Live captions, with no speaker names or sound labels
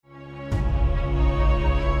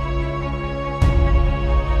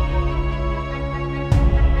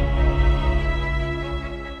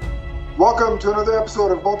Welcome to another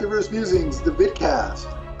episode of Multiverse Musings, the vidcast.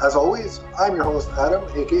 As always, I'm your host, Adam,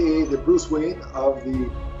 aka the Bruce Wayne of the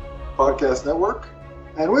podcast network.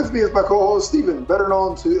 And with me is my co-host, Stephen, better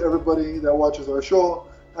known to everybody that watches our show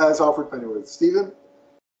as Alfred Pennyworth. Stephen?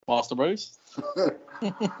 Master Bruce.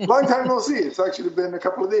 Long time no see. It's actually been a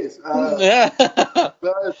couple of days. Yeah.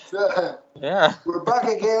 We're back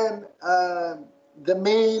again. The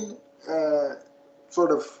main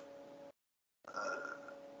sort of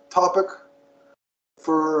topic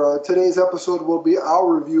for today's episode will be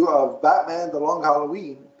our review of Batman: The Long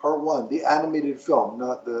Halloween, Part 1, the animated film,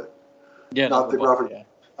 not the graphic.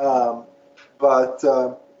 Yeah.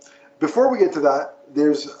 But before we get to that,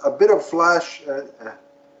 there's a bit of Flash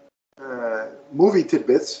movie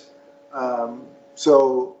tidbits.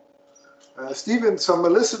 Stephen, some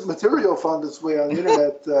illicit material found its way on the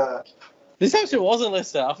internet. This actually was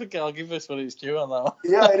illicit. I think I'll give this one its due on that one.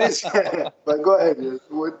 Yeah, it is. But go ahead.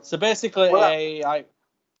 So basically, a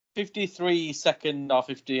 53-second or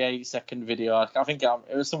 58-second video. I think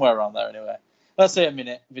it was somewhere around there anyway. Let's say a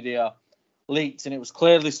minute video leaked, and it was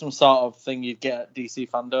clearly some sort of thing you'd get at DC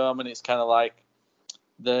Fandom, and it's kind of like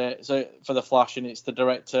for the Flash, and it's the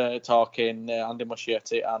director talking, Andy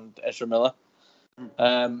Muschietti and Ezra Miller.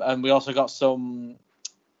 And we also got some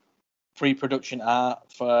pre-production art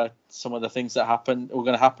for some of the things that were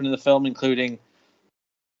going to happen in the film, including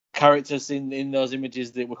characters in those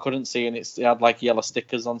images that we couldn't see, and it had like yellow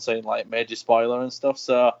stickers on saying like major spoiler and stuff.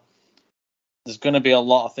 So there's going to be a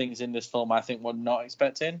lot of things in this film I think we're not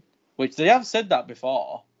expecting, which they have said that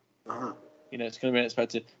before. Uh-huh. You know, it's going to be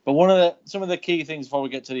unexpected. But some of the key things before we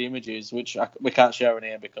get to the images, which we can't share in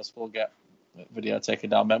here because we'll get the video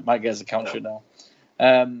taken down, might get us a counter now.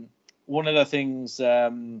 One of the things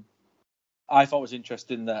I thought was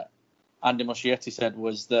interesting that Andy Muschietti said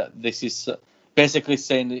was that this is basically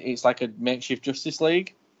saying that it's like a makeshift Justice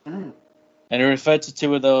League. And he referred to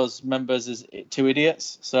two of those members as two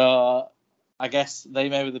idiots. So I guess they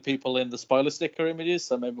may be the people in the spoiler sticker images.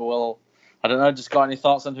 So maybe I don't know, just got any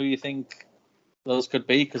thoughts on who you think those could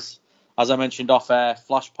be? Because as I mentioned off air,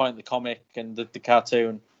 Flashpoint, the comic, and the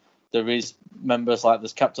cartoon, there is members like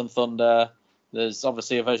there's Captain Thunder. There's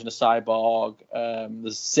obviously a version of Cyborg.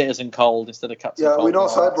 There's Citizen Cold instead of Captain Cold. Yeah, we know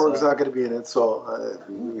Cyborg's not going to be in it, so...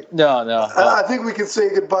 No. I think we can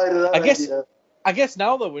say goodbye to that idea. I guess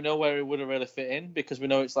now that we know where it would have really fit in, because we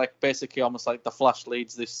know it's like basically almost like the Flash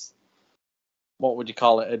leads this, what would you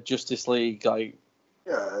call it, a Justice League, like...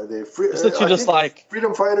 Yeah, it's literally just like...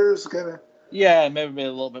 Freedom Fighters, kind of... Yeah, maybe a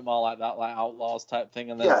little bit more like that, like Outlaws type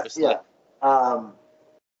thing, and then obviously... Yeah.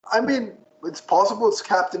 I mean, it's possible it's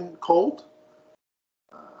Captain Cold.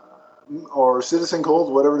 Or Citizen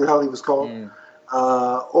Cold, whatever the hell he was called.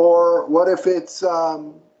 Or what if it's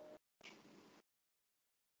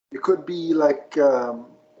it could be like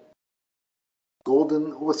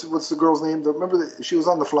Golden, what's the girl's name? Remember she was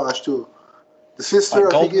on the Flash too. The sister,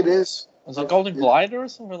 like I think it is. Was it Golden Glider or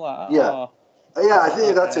something like that? Yeah. I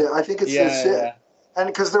think that's it. I think it's it. And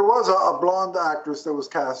because there was a blonde actress that was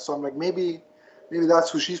cast, so I'm like maybe that's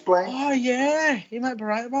who she's playing. Oh yeah, you might be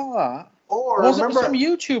right about that. Or was it some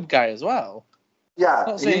YouTube guy as well? Yeah.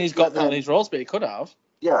 I'm not saying he's got one of these roles, but he could have.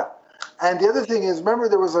 Yeah. And the other thing is, remember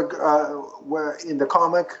there was where in the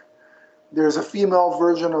comic, there's a female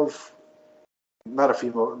version of, not a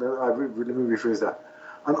female, let me rephrase that,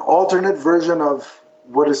 an alternate version of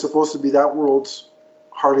what is supposed to be that world's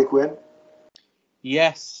Harley Quinn.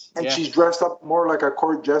 Yes. And she's dressed up more like a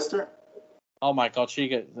court jester. Oh my God, she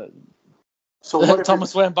gets... So what if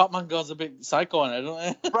Thomas Wayne Batman goes a bit psycho on it, don't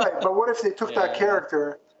they? Right, but what if they took that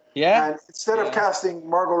character and instead of casting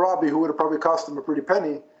Margot Robbie, who would have probably cost them a pretty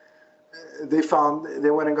penny, they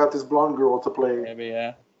went and got this blonde girl to play. Maybe,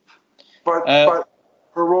 yeah. But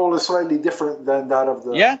her role is slightly different than that of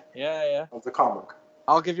the of the comic.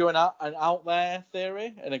 I'll give you an out there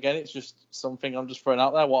theory, and again, it's just something I'm just throwing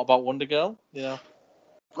out there. What about Wonder Girl? You know.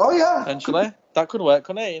 Oh yeah. Potentially. That could work,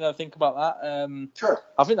 couldn't it? You know, think about that. Sure.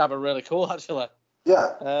 I think that'd be really cool, actually.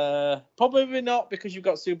 Yeah. Probably not because you've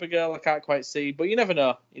got Supergirl. I can't quite see, but you never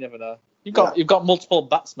know. You've got multiple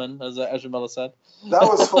batsmen, as Ezra Miller said. That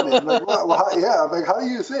was funny. I'm like, I'm like, how do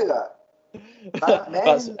you say that?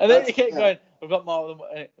 Batman? And then you keep going. We've got more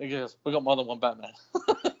than one Batman.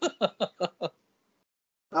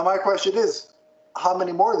 Now my question is, how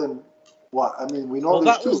many more than what? I mean, we know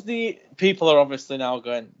there's that two. was the people are obviously now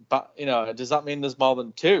going, but does that mean there's more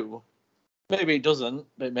than two? Maybe it doesn't,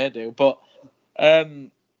 but it may do. But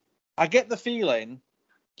I get the feeling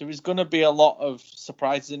there is going to be a lot of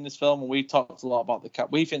surprises in this film, and we talked a lot about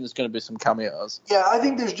we think there's going to be some cameos. Yeah, I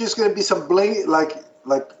think there's just going to be some bling, like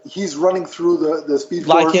he's running through the Speed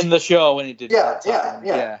Force. Like in the show when he did that.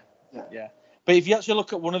 Yeah. Yeah. But if you actually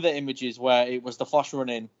look at one of the images where it was the Flash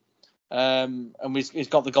running, and he's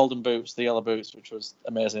got the golden boots, the yellow boots, which was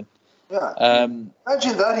amazing. Yeah.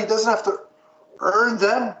 Imagine that. He doesn't have to earn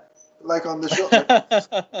them like on the show.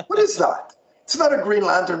 What is that? It's not a Green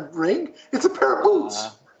Lantern ring. It's a pair of boots.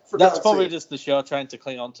 That's probably just the show trying to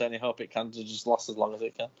cling on to any hope it can to just last as long as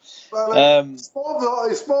it can. Well,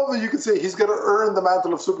 Smallville, you could say he's going to earn the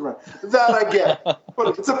mantle of Superman. That I get.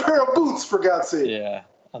 But it's a pair of boots, for God's sake. Yeah.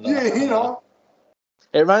 You know.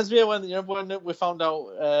 It reminds me of when we found out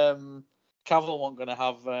Cavill wasn't going to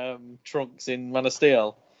have trunks in Man of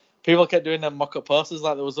Steel. People kept doing them mock-up posters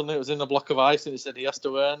like it was in a block of ice and it said he has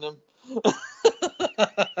to earn them.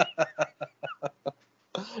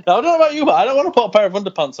 Now, I don't know about you, but I don't want to put a pair of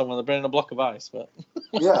underpants on when they're in a block of ice. But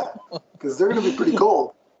yeah, because they're going to be pretty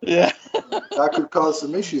cold. Yeah. That could cause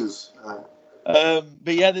some issues. But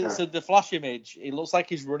yeah, so the Flash image, it looks like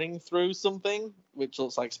he's running through something, which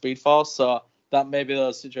looks like Speed Force. So that may be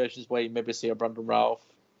those situations where you maybe see a Brandon Routh,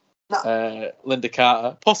 Linda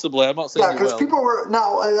Carter. Possibly, I'm not saying yeah, because people were...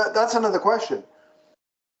 Now, that's another question.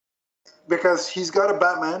 Because he's got a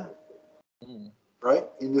Batman, right,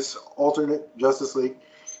 in this alternate Justice League.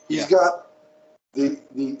 He's got the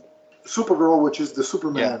Supergirl, which is the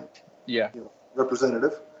Superman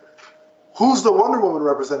representative. Who's the Wonder Woman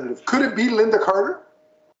representative? Could it be Linda Carter?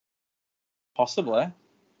 Possibly.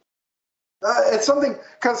 It's something,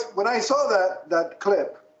 because when I saw that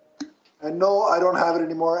clip, and no, I don't have it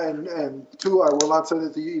anymore, and two, I will not send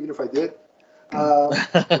it to you even if I did,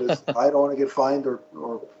 because I don't want to get fined or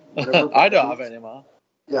whatever. I don't have it anymore.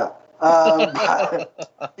 Yeah.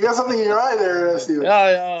 You got something in your eye there, Steven.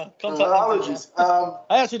 Yeah. Contact allergies.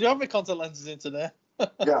 I actually do have my contact lenses in today.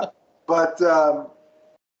 Yeah, but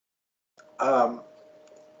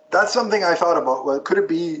that's something I thought about. Well, could it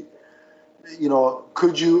be,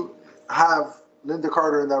 could you have Linda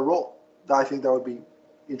Carter in that role? I think that would be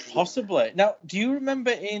interesting. Possibly. Now, do you remember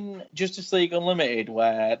in Justice League Unlimited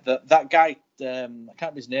where that guy, I can't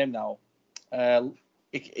remember his name now,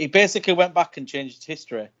 he basically went back and changed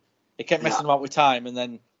history. He kept messing about with time, and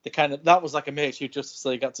then that was like a makeshift Justice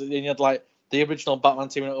League. And you had like the original Batman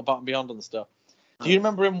teaming up with Batman Beyond and stuff. Do you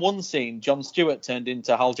remember in one scene, Jon Stewart turned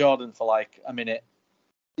into Hal Jordan for like a minute?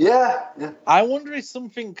 Yeah. I wonder if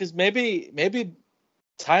something, because maybe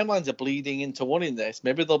timelines are bleeding into one in this.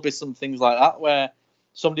 Maybe there'll be some things like that where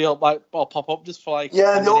somebody will pop up just for like.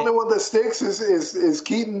 Yeah, and the only one that sticks is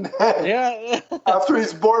Keaton. Yeah. After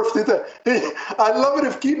he's morphed into, I love it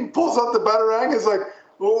if Keaton pulls out the Batarang. It's like,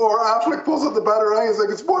 or Affleck pulls out the Batarang. It's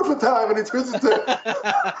like, it's morphin' time, and he turns into.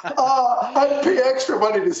 I'd pay extra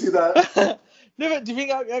money to see that. No, but do you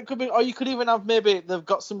think it could be, or you could even have maybe they've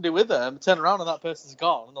got somebody with them, turn around and that person's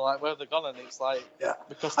gone, and they're like, where have they gone? And it's like,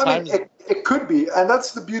 because it could be, and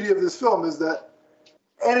that's the beauty of this film is that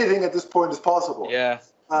anything at this point is possible. Yeah.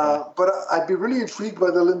 But I'd be really intrigued by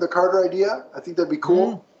the Linda Carter idea. I think that'd be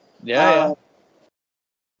cool. Yeah.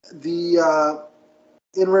 In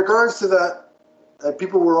regards to that,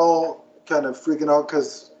 people were all kind of freaking out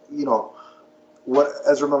because what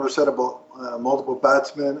Ezra Miller said about multiple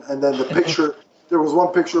Batsmen, and then the picture. There was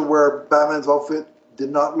one picture where Batman's outfit did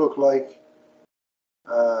not look like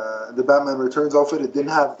the Batman Returns outfit. It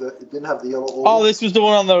didn't have the yellow. Oh, this was the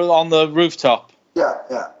one on the rooftop. Yeah.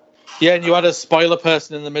 Yeah, and you had a spoiler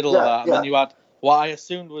person in the middle of that, and then you had what I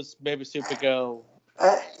assumed was maybe Supergirl.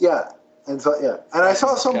 And I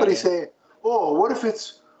saw somebody say, "Oh, what if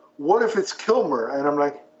it's Kilmer?" And I'm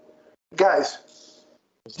like, guys,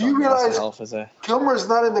 do you realize Kilmer's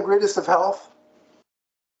not in the greatest of health?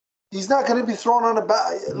 He's not going to be thrown on a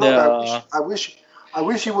bat. No. I wish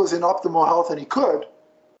he was in optimal health and he could.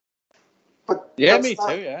 But yeah, me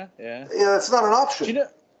too. Yeah. Yeah, it's not an option.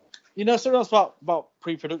 You know something else about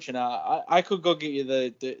pre-production art? I could go get you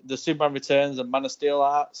the Superman Returns and Man of Steel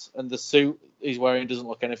arts, and the suit he's wearing doesn't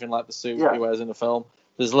look anything like the suit he wears in the film.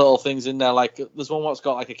 There's little things in there, like there's one that's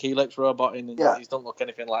got like a Helix robot in, and he don't look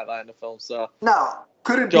anything like that in the film. So now,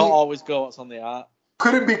 don't always go what's on the art.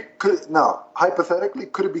 Hypothetically,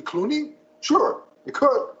 could it be Clooney? Sure, it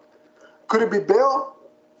could. Could it be Bale?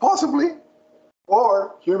 Possibly.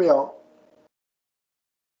 Or, hear me out,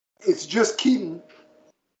 it's just Keaton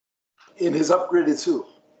in his upgraded suit.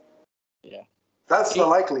 Yeah. That's the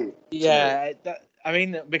likely. Yeah,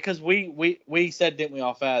 because we said, didn't we,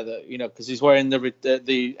 off air that, because he's wearing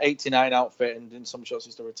the 89 outfit, and in some shots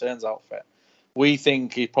it's the Returns outfit. We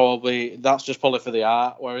think that's just probably for the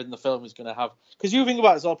art, where in the film he's going to have... Because you think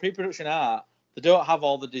about it, it's all pre-production art. They don't have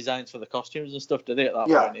all the designs for the costumes and stuff, do they, at that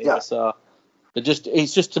point? Yeah. So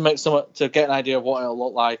it's just to make to get an idea of what it'll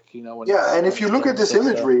look like, when... Yeah, and if you look at this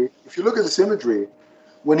imagery,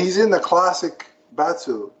 when he's in the classic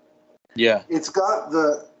Batsuit, Yeah. It's got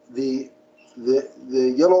the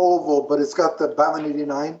yellow oval, but it's got the Batman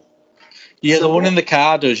 89. Yeah, symbol. the one in the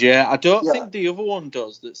car does, yeah. I don't think the other one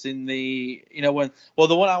does. That's in the, the one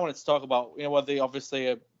I wanted to talk about, where they obviously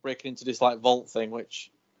are breaking into this like vault thing,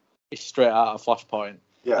 which is straight out of Flashpoint.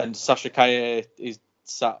 Yeah. And Sasha Calle is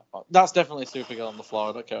sat. That's definitely Supergirl on the floor.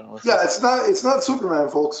 I don't care. Yeah, it's not Superman,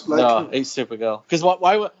 folks. No, it's Supergirl. Because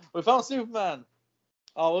why we found Superman?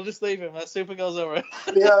 Oh, we'll just leave him. Supergirl's over.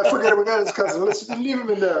 Yeah, forget it. We got his cousin. Let's just leave him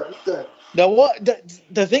in there. Now, what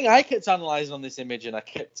the thing I kept analysing on this image, and I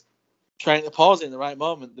kept trying to pause it in the right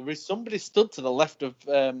moment. There is somebody stood to the left of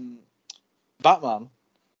Batman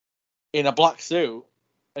in a black suit,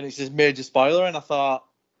 and it says major spoiler. And I thought,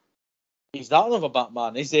 is that another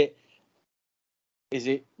Batman? Is it?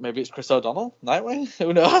 Maybe it's Chris O'Donnell, Nightwing.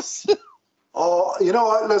 Who knows? Oh, you know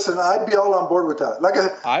what? Listen, I'd be all on board with that. Like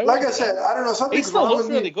I said, I don't know. Something's wrong with me. He still looks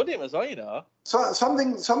really good him as well, So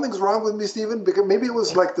something's wrong with me, Stephen. Because maybe it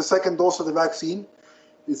was like the second dose of the vaccine.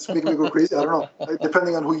 It's making me go crazy. I don't know.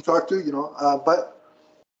 Depending on who you talk to, But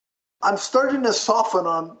I'm starting to soften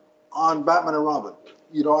on Batman and Robin.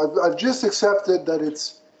 I've just accepted that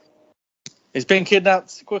He's been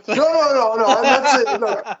kidnapped quickly. No. I'm not saying.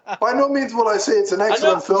 Look, by no means will I say it's an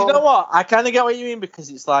excellent film. You know what? I kind of get what you mean, because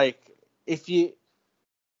it's like if you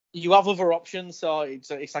have other options, so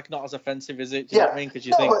it's like not as offensive, is it? Do you know what I mean? Because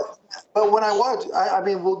you think. But when I watch, I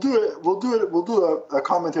mean, we'll do a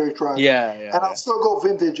commentary track. Yeah. And I'll still go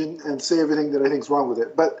vintage and say everything that I think's wrong with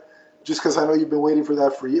it. But just because I know you've been waiting for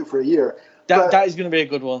that for a year. That is going to be a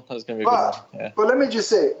good one. That's going to be a good one. Yeah. But let me just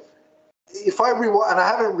say, if I rewatch, and I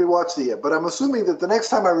haven't rewatched it yet, but I'm assuming that the next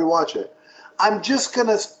time I rewatch it, I'm just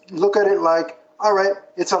gonna look at it like, all right,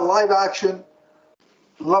 it's a live action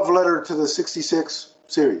love letter to the '66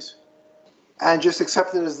 series, and just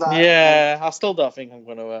accept it as that. Yeah, I still don't think I'm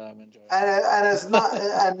going to enjoy it. And as not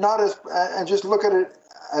and just look at it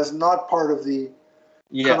as not part of the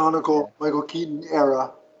canonical Michael Keaton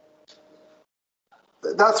era.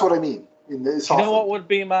 That's what I mean. You know what would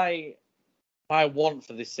be my want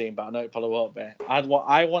for this scene, but I know it probably won't be. I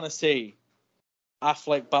want to see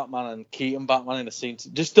Affleck Batman and Keaton Batman in a scene.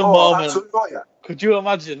 Just a moment. Absolutely. Oh, yeah. Could you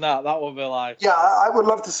imagine that? That would be like. Yeah, I would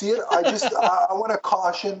love to see it. I just I want to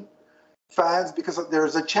caution fans, because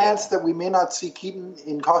there's a chance that we may not see Keaton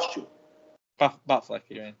in costume. Batfleck,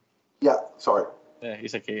 you mean? Yeah, sorry. Yeah,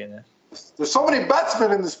 he's a Keaton. Yeah. There's so many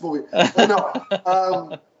Batsmen in this movie.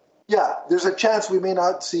 Yeah, there's a chance we may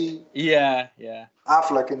not see. Yeah.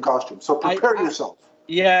 Affleck in costume. So prepare yourself.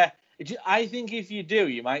 Yeah, I think if you do,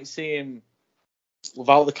 you might see him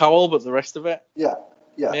without the cowl, but the rest of it. Yeah.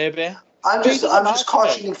 Maybe. I'm just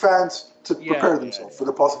cautioning fans to prepare themselves for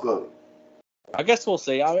the possibility. I guess we'll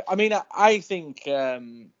see. I mean, I think I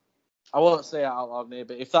won't say it out loud here,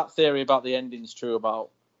 but if that theory about the ending's true,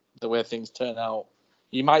 about the way things turn out,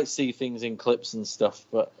 you might see things in clips and stuff.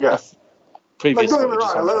 But previous, don't get me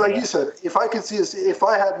wrong. Like you said, if I could see this, if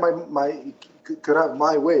I had could have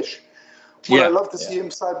my wish, would I love to see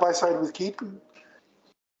him side by side with Keaton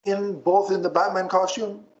both in the Batman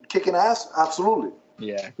costume, kicking ass? Absolutely.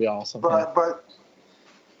 Yeah, it'd be awesome. But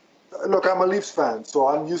look, I'm a Leafs fan, so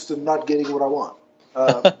I'm used to not getting what I want.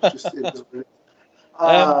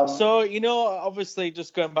 So obviously,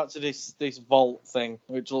 just going back to this vault thing,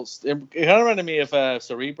 which looks, it kind of reminded me of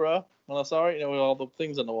Cerebro when I saw it. With all the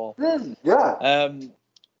things on the wall. Yeah.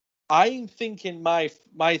 I'm thinking my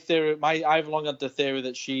theory. I've long had the theory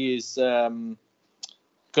that she is going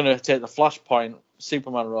to take the Flashpoint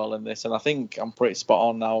Superman role in this, and I think I'm pretty spot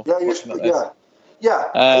on now.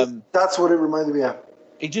 Yeah. That's what it reminded me of.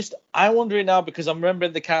 I'm wondering now, because I'm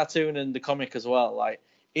remembering the cartoon and the comic as well. Like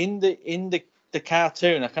in the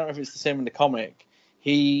cartoon, I can't remember if it's the same in the comic.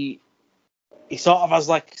 He sort of has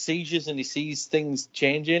like seizures and he sees things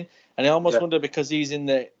changing, and I almost wonder, because he's in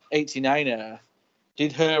the 89 Earth,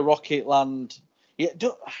 did her rocket land? Yeah,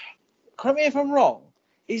 correct me if I'm wrong.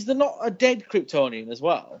 Is there not a dead Kryptonian as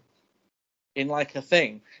well in like a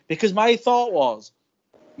thing? Because my thought was,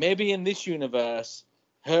 maybe in this universe,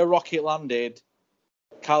 her rocket landed,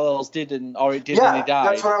 Kal-El's didn't, or it did and he died.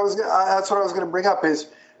 That's what I was going to bring up. Is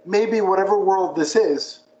maybe whatever world this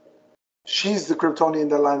is, she's the Kryptonian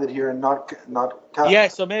that landed here, and not Kal-El. Yeah,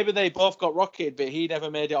 so maybe they both got rocketed, but he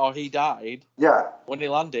never made it, or he died. Yeah. When he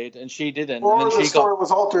landed, and she didn't. Or and then the story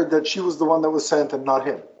was altered, that she was the one that was sent and not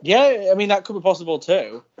him. Yeah, I mean, that could be possible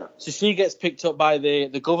too. Yeah. So she gets picked up by the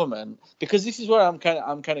government, because this is where I'm kind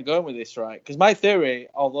of going with this, right? Because my theory,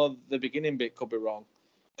 although the beginning bit could be wrong,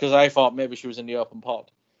 because I thought maybe she was in the open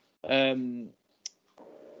pod.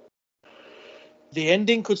 The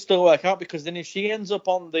ending could still work out, because then if she ends up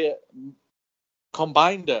on the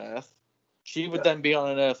combined Earth, she would then be on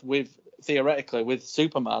an Earth with theoretically with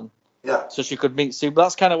Superman. Yeah. So she could meet Super.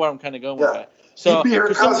 That's kind of where I'm kind of going with it. So he'd be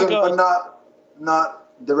her cousin, but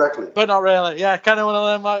not directly. But not really. Yeah, kind of one of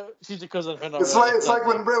them. Like, she's your cousin, but not really. It's like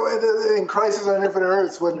when in Crisis on Infinite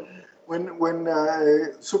Earths when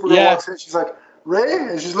Supergirl walks in, she's like, Ray,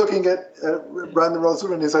 and she's looking at Brandon Routh,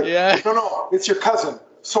 and he's like, no, it's your cousin,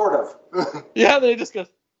 sort of. Yeah, they just go.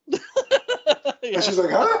 And she's like,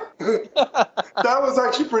 huh? That was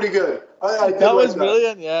actually pretty good. That was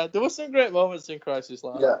brilliant. Yeah, there were some great moments in Crisis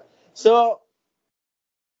like that. So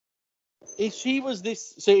if she's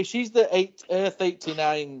the Earth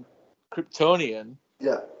 89 Kryptonian,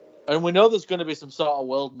 and we know there's going to be some sort of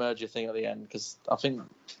world merger thing at the end, because I think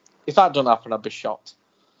if that doesn't happen, I'd be shocked.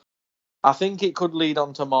 I think it could lead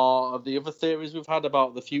on to more of the other theories we've had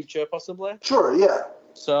about the future, possibly. Sure, yeah.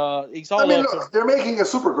 So it's all. Look, they're making a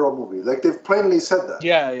Supergirl movie. Like, they've plainly said that.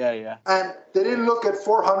 Yeah. And they didn't look at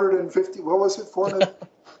 450. What was it?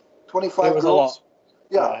 425 it was girls. A lot.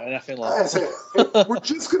 Yeah. And say, hey, we're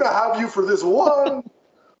just gonna have you for this one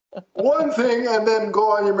thing, and then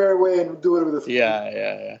go on your merry way and do it with a few.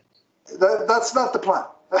 Yeah. That's not the plan.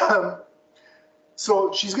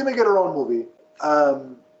 So she's gonna get her own movie.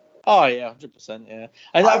 Oh yeah, 100%. Yeah,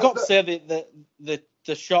 and I've got to say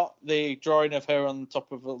the shot, the drawing of her on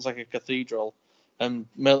top of it looks like a cathedral, and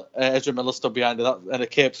Ezra Miller stood behind her, and a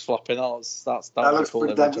cape's flopping. That looks cool.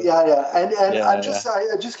 Pretty and I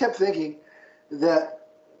just kept thinking that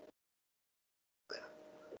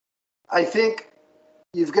I think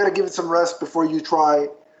you've got to give it some rest before you try,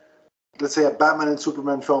 let's say, a Batman and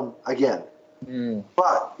Superman film again.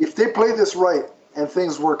 But if they play this right and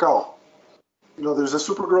things work out, there's a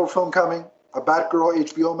Supergirl film coming, a Batgirl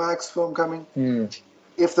HBO Max film coming.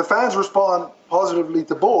 If the fans respond positively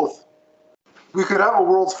to both, we could have a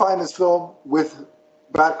world's finest film with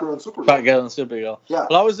Batgirl and Supergirl. Yeah.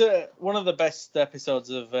 Well, that was one of the best episodes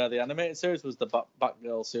of the animated series was the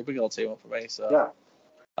Batgirl Supergirl team up for me. So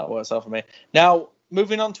that works out for me. Now,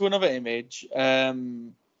 moving on to another image.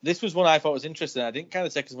 This was one I thought was interesting. I didn't kind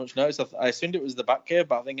of take as much notice. I assumed it was the Batcave,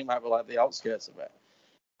 but I think it might be like the outskirts of it.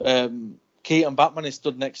 Keaton Batman is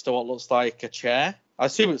stood next to what looks like a chair. I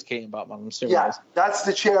assume it's Keaton Batman. I'm assuming that's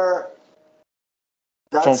the chair.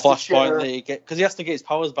 That's from Flashpoint, because he has to get his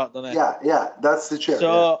powers back, doesn't he? Yeah, that's the chair.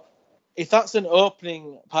 So, if that's an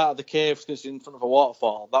opening part of the cave because it's in front of a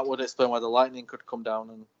waterfall, that would explain why the lightning could come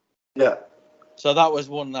down. So that was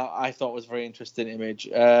one that I thought was a very interesting image.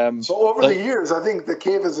 So over the years, I think the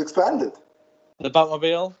cave has expanded. The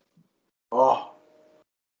Batmobile? Oh.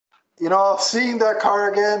 Seeing that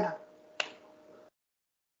car again.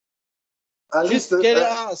 Just get it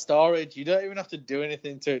out of storage. You don't even have to do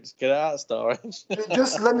anything to it. Just get it out of storage.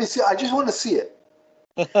 Just let me see. I just want to see it.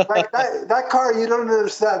 Like that car, you don't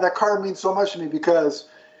understand. That car means so much to me because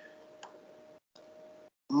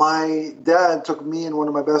my dad took me and one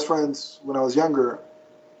of my best friends when I was younger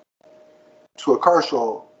to a car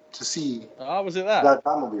show to see was it that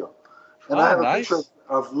Batmobile. And I have a picture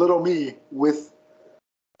of little me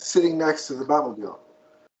sitting next to the Batmobile.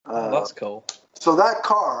 That's cool. So that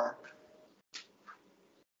car,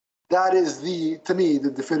 that is to me, the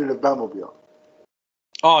definitive Batmobile.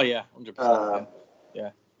 Oh yeah, 100%.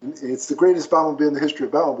 Yeah. It's the greatest Batmobile in the history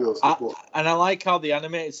of Batmobiles. And I like how the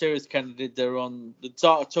animated series kind of did their own. They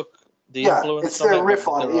sort of took the influence. It's their riff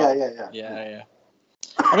on it. Yeah.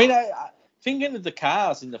 I mean, thinking of the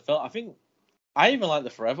cars in the film, I even like the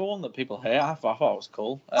Forever one that people hate. I thought it was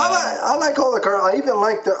cool. I like all the cars. I even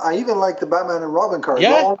like the Batman and Robin cars.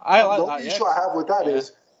 Yeah, I like that. The only issue I have with that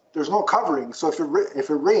is there's no covering. So if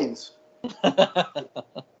it rains,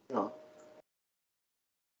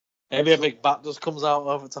 maybe a big bat just comes out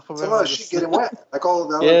over top of it. It's a lot of shit getting wet. Like all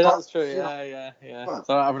the other that's true. Yeah.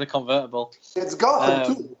 So having a convertible. It's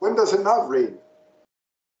Gotham too. When does it not rain?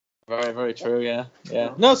 Very, very true. Yeah.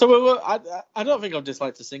 No, so I don't think I've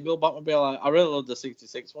disliked a single Batmobile. I really love the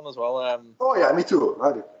 '66 one as well. Oh yeah, me too.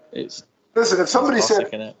 I do. Listen, if somebody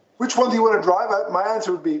said, "Which one do you want to drive?" My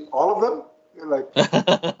answer would be all of them. You're like,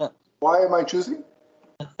 why am I choosing?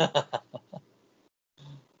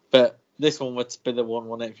 But this one would be the one,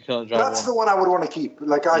 wouldn't it? If you can't drive That's the one I would want to keep.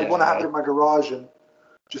 Like, I want to have it in my garage and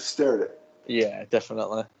just stare at it. Yeah,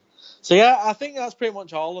 definitely. So, I think that's pretty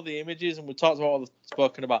much all of the images, and we talked about what we've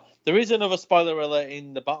spoken about. There is another spoiler alert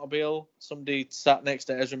in the Batmobile. Somebody sat next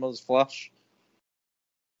to Ezra Miller's Flash.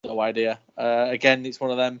 No idea. Again, it's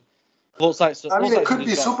one of them. Looks like it could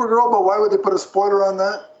be Supergirl, but why would they put a spoiler on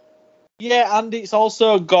that? Yeah, and it's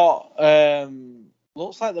also got...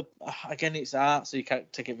 looks like again, it's art, so you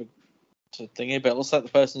can't take it to thingy, but it looks like the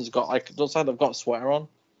person's got looks like they've got a sweater on.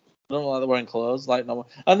 They don't look like they're wearing clothes like normal.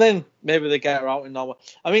 And then maybe they get her out in normal.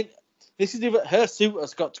 I mean, her suit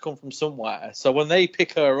has got to come from somewhere. So when they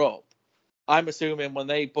pick her up, I'm assuming when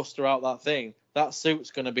they bust her out that thing, that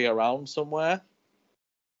suit's going to be around somewhere.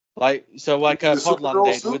 Like her pod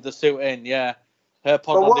landing with the suit in, yeah. Her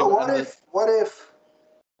pod landing. What if?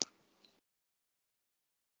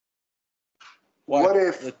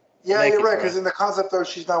 Yeah, you're right. Because in the concept though,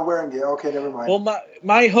 she's not wearing it. Okay, never mind. Well,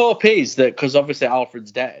 my hope is that because obviously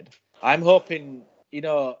Alfred's dead, I'm hoping,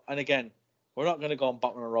 and again, we're not going to go on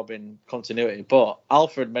Batman and Robin continuity, but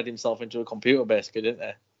Alfred made himself into a computer basically, didn't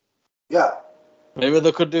they? Yeah. Maybe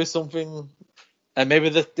they could do something, and maybe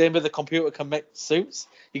the computer can make suits.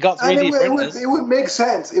 You got 3D printers. It would make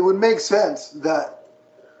sense. It would make sense that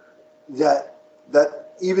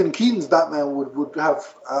even Keaton's Batman would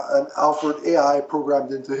have an Alfred AI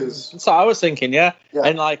programmed into his. So I was thinking, yeah.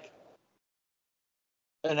 And like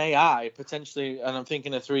an AI potentially, and I'm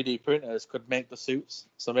thinking of 3D printers could make the suits.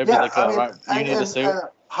 So maybe they go right. You need a suit. And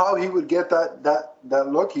how he would get that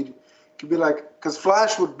look? He could be like, because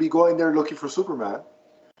Flash would be going there looking for Superman.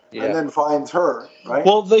 Yeah. And then finds her, right?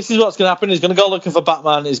 Well, this is what's going to happen. He's going to go looking for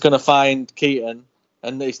Batman. He's going to find Keaton,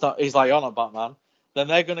 and he's like, "You're not Batman." Then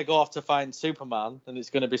they're going to go off to find Superman, and it's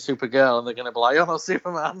going to be Supergirl, and they're going to be like, "You're not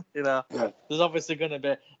Superman," Yeah. There's obviously going to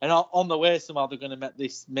be, and on the way somehow they're going to make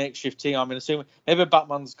this makeshift team. I mean, assuming maybe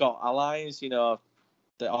Batman's got allies, that are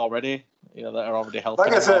already helping.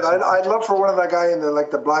 Like I said, I'd love for one of that guy in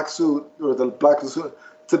the black suit or the black suit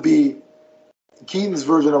to be Keaton's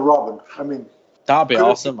version of Robin. I mean. That'd be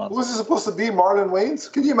awesome, man. Who's it supposed to be? Marlon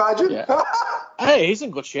Wayans? Can you imagine? Yeah. Hey, he's in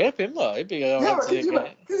good shape, him though. He'd be but can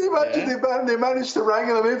you imagine they managed to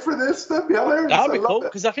wrangle him in for this? That'd be hilarious. That'd be cool,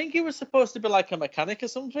 because I think he was supposed to be like a mechanic or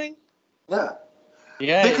something. Yeah.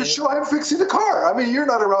 Yeah. They could show him fixing the car. I mean, you're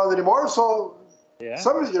not around anymore, so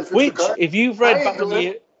somebody's going to fix the car. If you've read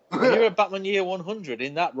Batman Year 100,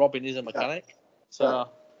 in that Robin is a mechanic. So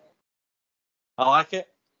I like it.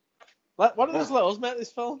 Why don't just let us make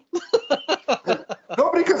this film?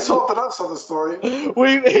 Nobody consulted us on the story.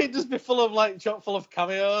 It'd just be chock full of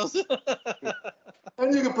cameos.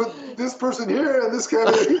 And you can put this person here and this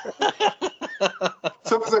cameo here.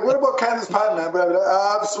 Someone's like, "What about Candace Patton?" But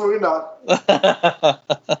absolutely not.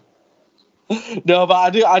 No, but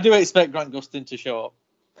I do expect Grant Gustin to show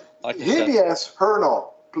up. Him, yes. Her,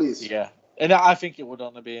 no. Please. Yeah. And I think it would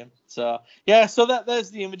only be him. So there's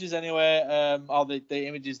the images anyway. All the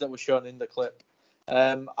images that were shown in the clip.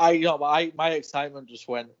 My excitement just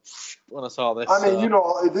went when I saw this. I mean,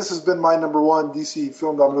 this has been my number one DC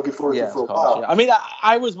film that I'm looking forward to for a while. Yeah. I mean,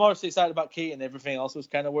 I was mostly excited about Keaton. Everything else was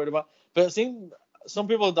kind of worried about. But it seemed some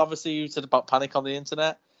people obviously you said about panic on the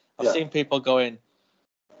internet. I've seen people going,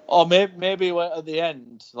 "Oh, maybe at the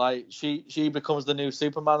end, like she becomes the new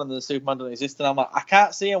Superman and the Superman doesn't exist." And I'm like, I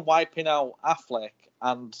can't see him wiping out Affleck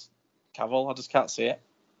and Cavill. I just can't see it.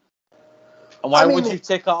 And why would you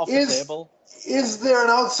take that off the table? Is there an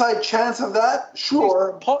outside chance of that?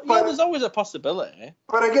 Sure. There's always a possibility.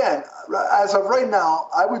 But again, as of right now,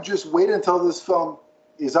 I would just wait until this film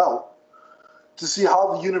is out to see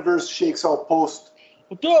how the universe shakes out post.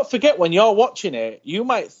 Well, don't forget, when you're watching it, you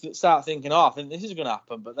might start thinking, "Oh, I think this is going to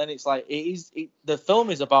happen." But then it's like the film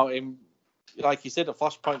is about him, like you said, a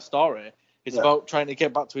Flashpoint story. It's about trying to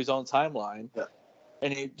get back to his own timeline,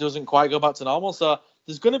 and it doesn't quite go back to normal. So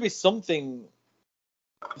there's going to be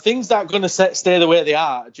things that are going to stay the way they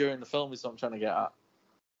are during the film is what I'm trying to get at.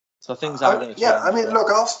 So things are going to change. Yeah, I mean,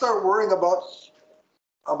 look, I'll start worrying about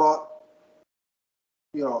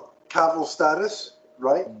Cavill's status,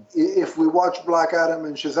 right? If we watch Black Adam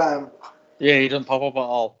and Shazam, he doesn't pop up at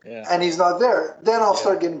all. Yeah, and he's not there, then I'll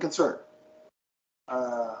start getting concerned.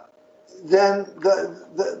 Then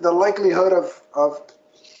the likelihood of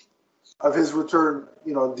his return,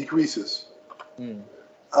 decreases.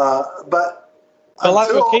 But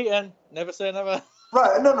like with Keaton, never say never.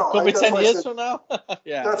 Right, no. Could be 10 years from now.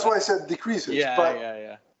 That's why I said decreases. Yeah.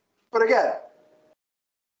 But again.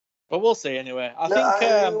 But we'll see anyway. I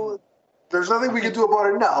think there's nothing we can do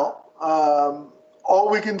about it now. All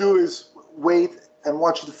we can do is wait and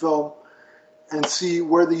watch the film and see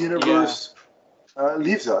where the universe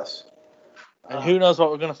leaves us. And who knows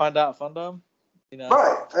what we're going to find out at Fandom?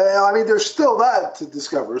 Right. I mean, there's still that to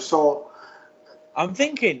discover. So I'm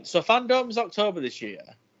thinking, so Fandom's October this year.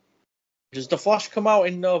 Does The Flash come out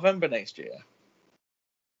in November next year? I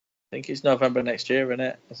think it's November next year, isn't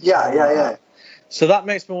it? Yeah. So that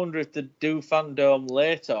makes me wonder if they do Fandom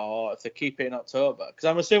later or if they keep it in October. Because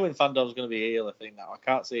I'm assuming Fandom's going to be a yearly thing now. I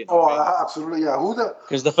can't see it. Absolutely, yeah.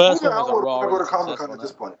 Because the first one was a Raw. Go to Comic-Con at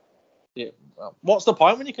this point. Yeah. Well, what's the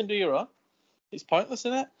point when you can do your own? It's pointless,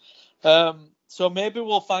 isn't it? So maybe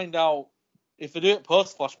we'll find out if they do it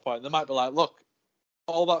post Flashpoint. They might be like, look,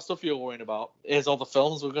 all that stuff you're worrying about. Here's all the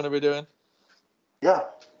films we're going to be doing. Yeah.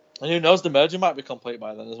 And who knows, the merger might be complete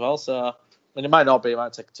by then as well. So, and it might not be. It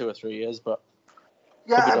might take 2 or 3 years, but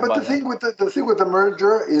yeah. But the thing with the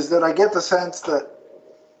merger is that I get the sense that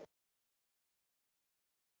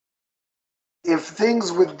if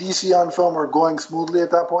things with DC on film are going smoothly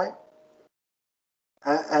at that point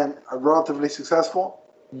and are relatively successful,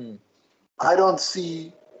 I don't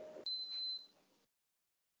see.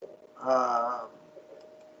 I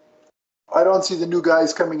don't see the new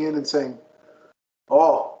guys coming in and saying,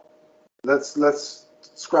 "Oh, let's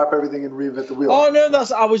scrap everything and reinvent the wheel." Oh no,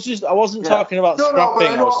 I wasn't talking about scrapping.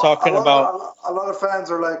 I was talking about a lot of fans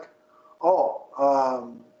are like,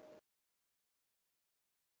 "Oh,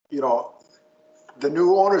 you know, the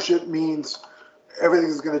new ownership means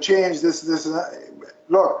everything's going to change. This, and that."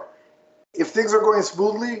 Look, if things are going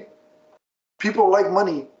smoothly, people like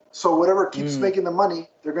money. So whatever keeps making the money,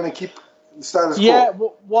 they're going to keep the status quo. Yeah,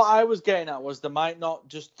 what I was getting at was they might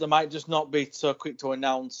just not be so quick to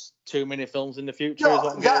announce too many films in the future. No, is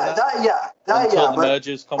what I'm getting at. The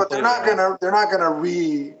merger's complete, but they're not gonna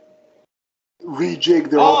rejig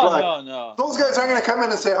their whole product. No. Those guys aren't gonna come in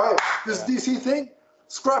and say, "Hey, this DC thing,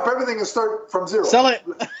 scrap everything and start from zero. Sell it,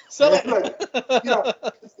 sell it." Like,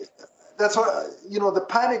 that's why the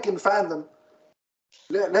panic in fandom.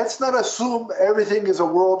 Let's not assume everything is a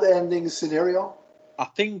world-ending scenario. I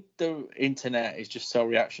think the internet is just so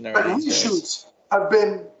reactionary. Like reshoots have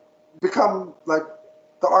become like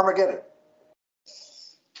the Armageddon.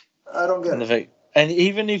 I don't get it. And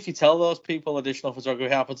even if you tell those people additional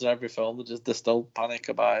photography happens in every film, they still panic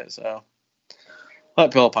about it. So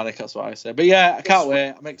let people panic. That's what I say. But yeah, I can't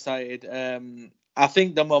wait. I'm excited. I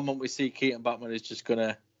think the moment we see Keaton Batman is just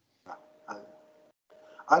gonna.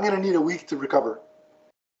 I'm gonna need a week to recover.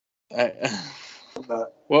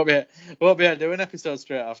 Won't be doing episodes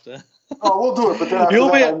straight after. Oh, we'll do it, but then you'll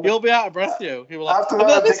be out of breath. You'll be like, after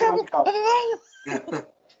that,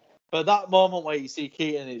 But that moment where you see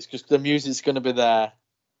Keaton, it's just the music's going to be there.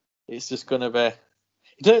 It's just going to be.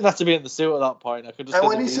 You don't have to be in the suit at that point. I could just. And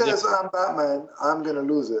when he says, "I'm Batman," I'm going to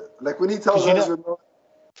lose it. Like when he tells Ezra.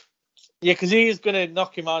 Yeah, because he's going to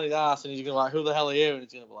knock him on his ass, and he's going to be like, "Who the hell are you?" And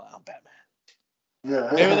he's going to be like, "I'm Batman." Yeah.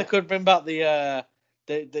 Maybe they could bring back the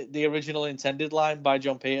original intended line by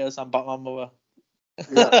John Peters, "I'm Batman, mother."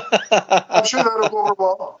 Yeah. I'm sure that'll go over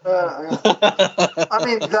well. I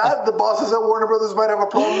mean, the bosses at Warner Brothers might have a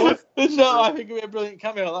problem with. No, I think it'd be a brilliant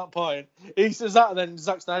cameo at that point. He says that, and then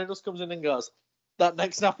Zack Snyder just comes in and goes, "That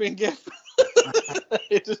next snapping gif."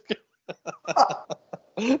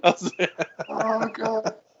 That's it. Oh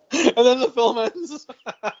god! And then the film ends.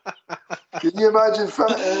 Can you imagine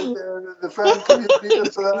the fan community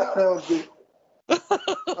to that? That would be.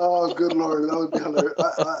 Oh, good lord! That would be hilarious.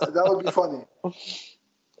 That would be funny.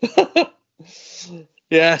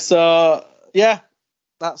 Yeah. So yeah,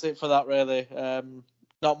 that's it for that. Really,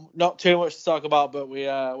 not too much to talk about, but we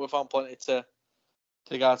found plenty to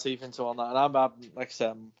dig our teeth into on that, and I'm like I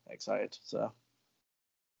said, I'm excited. So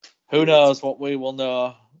who knows what we will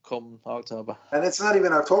know come October? And it's not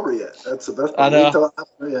even October yet. That's the best part. I know.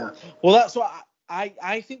 Yeah. Well, that's what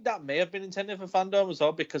I think that may have been intended for fandom as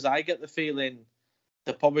well, because I get the feeling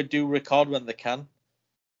they probably do record when they can.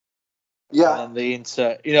 Yeah. And they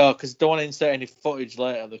insert, because they don't want to insert any footage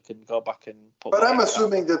later, they can go back and put. But I'm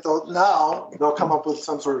assuming that they'll come up with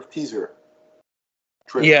some sort of teaser.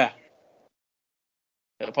 Yeah.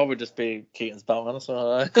 It'll probably just be Keaton's Batman or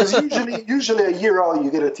something. Because usually a year out you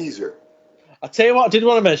get a teaser. I'll tell you what, I did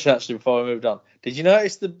want to mention actually before we moved on. Did you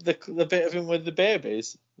notice the bit of him with the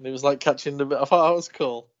babies? And he was like catching the bit. I thought that was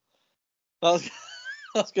cool. That's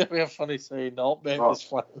going to be a funny scene. Not babies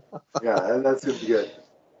flying. Yeah, that's going to be good.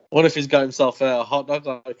 What if he's got himself a hot dog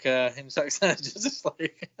like himself? Just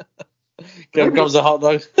like grabs a hot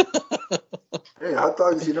dog. Hey, hot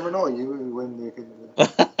dogs, you never know when they can.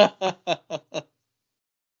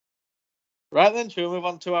 Right then, shall we move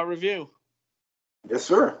on to our review? Yes,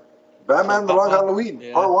 sir. Batman: The Long Halloween,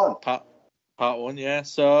 yeah. Part 1. Part 1, yeah.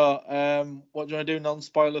 So, what do you want to do?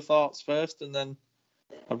 Non-spoiler thoughts first, and then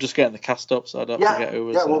I'm just getting the cast up, so I don't forget who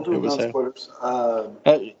was. Yeah, we'll do non-spoilers.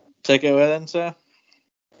 Take it away then, sir.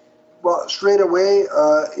 Well, straight away,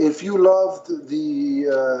 if you loved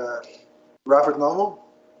the graphic novel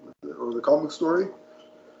or the comic story,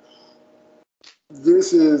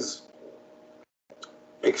 this is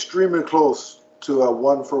extremely close to a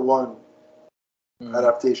one-for-one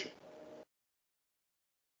adaptation.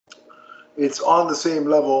 It's on the same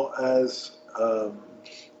level as Dark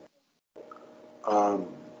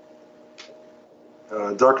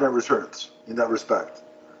Knight Returns in that respect.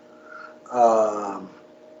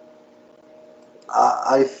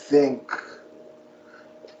 I think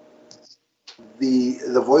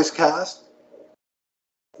the voice cast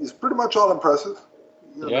is pretty much all impressive.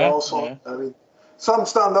 They're all solid. I mean, some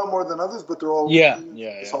stand out more than others, but they're all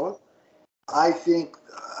solid. I think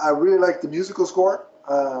I really like the musical score.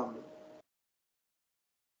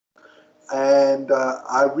 And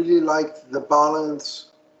I really liked the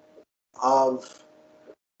balance of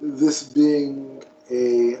this being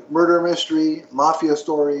a murder mystery, mafia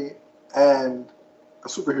story, and a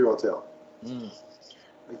superhero tale.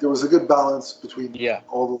 Like there was a good balance between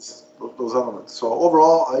all those elements. So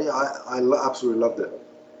overall, I absolutely loved it.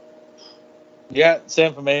 Yeah,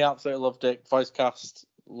 same for me. Absolutely loved it. Voice cast,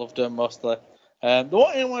 loved them mostly. The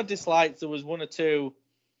one thing I disliked, there was one or two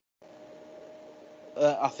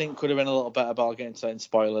I think could have been a little better, but I'll get into that in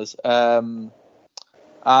spoilers. And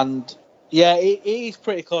yeah, it is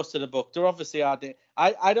pretty close to the book. There obviously are.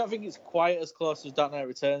 I don't think it's quite as close as Dark Knight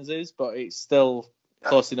Returns is, but it's still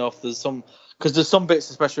close enough. There's some bits,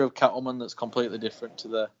 especially of Catwoman, that's completely different to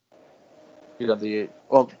the.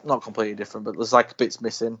 Well, not completely different, but there's like bits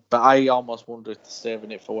missing. But I almost wonder if they're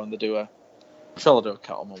saving it for when they do I'm sure they'll do a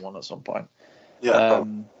Catwoman one at some point. Yeah.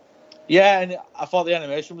 Yeah, and I thought the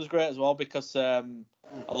animation was great as well because a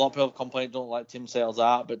lot of people complain don't like Tim Sale's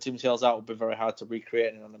art, but Tim Sale's art would be very hard to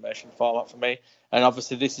recreate in an animation format for me. And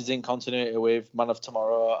obviously this is in continuity with Man of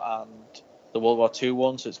Tomorrow and the World War II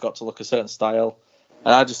one, so it's got to look a certain style.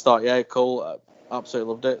 And I just thought, yeah, cool, I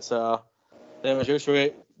absolutely loved it. So, should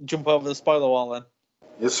we jump over the spoiler wall then?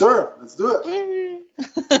 Yes, sir. Let's do it.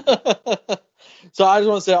 So I just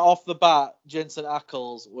want to say off the bat, Jensen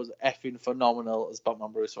Ackles was effing phenomenal as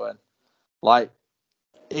Batman Bruce Wayne. Like,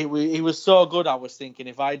 he was so good. I was thinking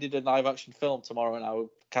if I did a live action film tomorrow and I were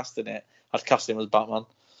casting it, I'd cast him as Batman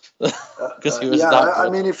because he was that good. I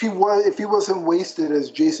mean, if he wasn't wasted as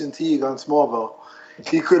Jason Teague on Smallville,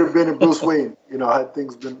 he could have been a Bruce Wayne. Had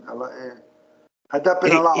things been had that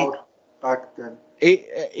been allowed back then.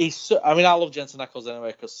 I love Jensen Ackles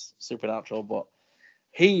anyway because Supernatural, but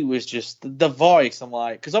he was just the voice. I'm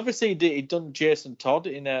like, because obviously he'd done Jason Todd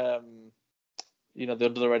in the Under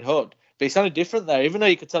the Red Hood. But he sounded different there, even though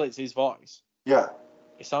you could tell it's his voice. Yeah.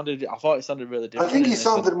 I thought it sounded really different. I think he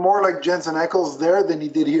sounded more like Jensen Ackles there than he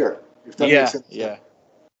did here, if that makes sense. Yeah.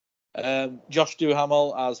 Josh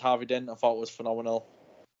Duhamel as Harvey Dent, I thought was phenomenal.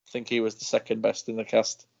 I think he was the second best in the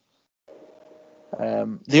cast.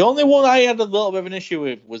 The only one I had a little bit of an issue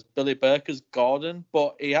with was Billy Burke as Gordon,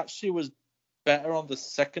 but he actually was better on the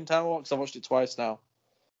second time because I watched it twice now.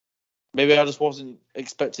 Maybe I just wasn't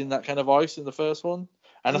expecting that kind of voice in the first one.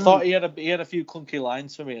 And I thought he had a few clunky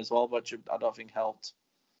lines for me as well, which I don't think helped.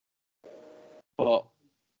 But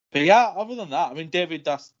yeah, other than that, I mean, David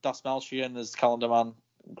Dastmalchian as Calendar Man,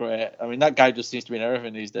 great. I mean, that guy just seems to be in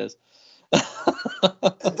everything these days.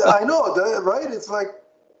 I know, right? It's like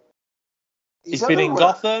he's been in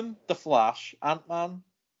Gotham, The Flash, Ant-Man,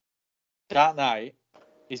 Dark Knight.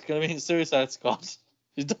 He's going to be in Suicide Squad.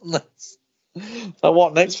 He's done this. So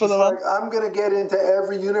what next for the man? I'm going to get into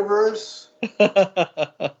every universe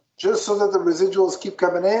just so that the residuals keep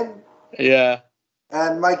coming in. Yeah.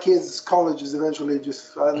 And my kids' college is eventually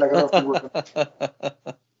just like I don't have to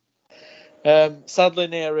work. Sadly,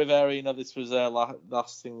 Nia Rivera, this was her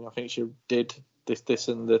last thing I think she did. This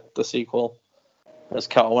and the sequel as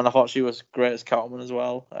Catwoman. I thought she was great as Catwoman as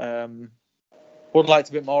well. Would like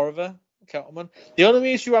a bit more of her. Catwoman. The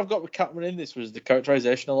only issue I've got with Catwoman in this was the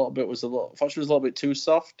characterization a little bit I thought she was a little bit too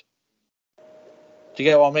soft. Do you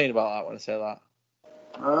get what I mean about that when I say that?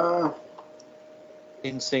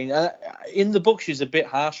 Insane. In the book, she's a bit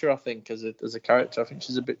harsher, I think, as a character. I think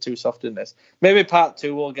she's a bit too soft in this. Maybe part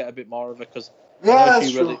 2 will get a bit more of her because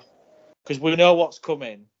that's true. Because we know what's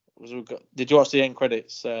coming. Did you watch the end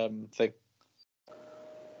credits thing?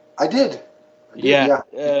 I did. Yeah.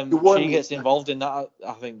 She gets involved in that,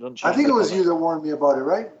 I think, doesn't she? I think it was you that warned me about it,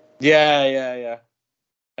 right? Yeah.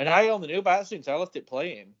 And I only knew about it since I left it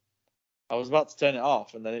playing. I was about to turn it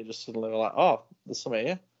off, and then it just suddenly was like, oh, there's something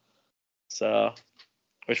here. So,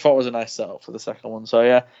 which I thought was a nice setup for the second one. So,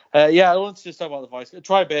 yeah. I wanted to just talk about the voice.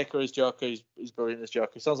 Troy Baker as Joker. He's brilliant as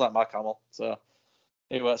Joker. He sounds like Mark Hamill. So,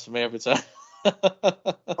 he works for me every time.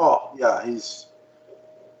 Oh, yeah. He's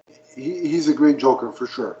a great Joker for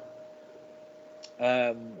sure.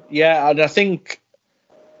 And I think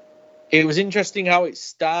it was interesting how it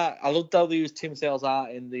started. I loved how they used Tim Sale's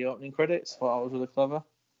art in the opening credits. Thought that was really clever.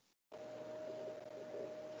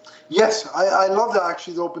 Yes, I love that,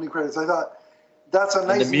 actually, the opening credits. I thought that's a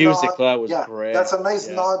nice nod. The music there was great. That's a nice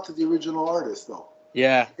nod to the original artist, though.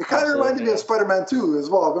 Yeah. It kind of reminded me of Spider-Man 2 as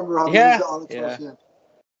well. I remember how they used it on the towards the end.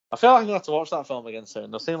 I feel like I'm going to have to watch that film again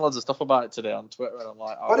soon. I've seen loads of stuff about it today on Twitter, and I'm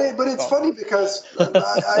like... But it's funny because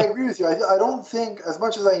I agree with you. I don't think, as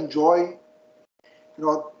much as I enjoy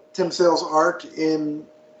Tim Sale's art in.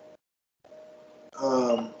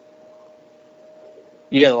 Long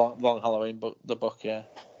Halloween book, the book, yeah.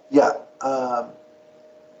 Yeah.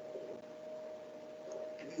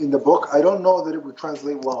 In the book, I don't know that it would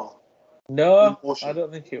translate well. No, I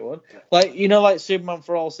don't think it would. Like Superman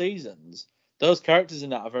for All Seasons, those characters in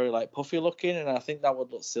that are very like puffy looking, and I think that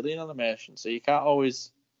would look silly in animation. So you can't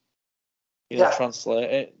always, translate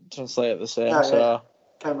it the same. Yeah.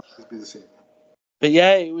 Can't always be the same. But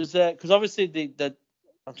yeah, it was because obviously the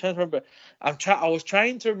I'm trying to remember. I was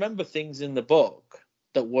trying to remember things in the book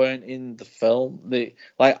that weren't in the film.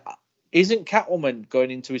 Isn't Catwoman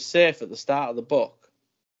going into his safe at the start of the book?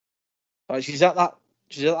 Like she's at that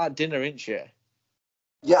dinner, isn't she?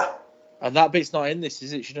 Yeah. And that bit's not in this,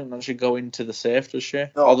 is it? She doesn't actually go into the safe, does she?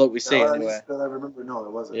 No. Although we see at anyway. least that I remember, no,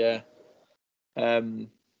 it wasn't. Yeah. And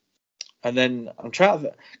then I'm trying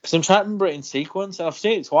to remember it in sequence. I've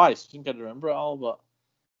seen it twice. I think I remember it all, but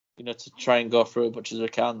to try and go through as much as I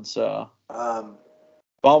can. So. But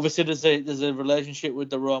obviously, there's a relationship with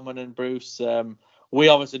the Roman and Bruce. We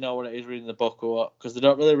obviously know what it is reading the book, or what, because they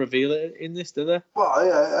don't really reveal it in this, do they? Well,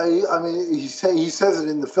 I mean, he says it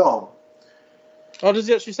in the film. Oh, does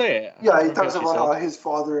he actually say it? Yeah, he talks about his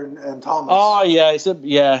father and Thomas. Oh, yeah,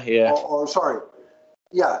 yeah. Or sorry,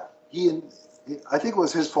 yeah, I think it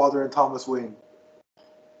was his father and Thomas Wayne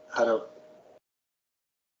had a.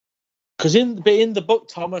 Because in the book,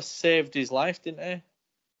 Thomas saved his life, didn't he?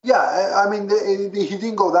 Yeah, I mean, he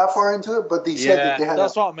didn't go that far into it, but he said that they had.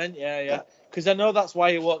 That's what I meant. Yeah. Because I know that's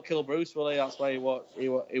why he won't kill Bruce, will he? That's why he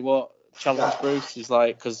won't challenge Bruce. He's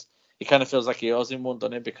like, because he kind of feels like he owes him one,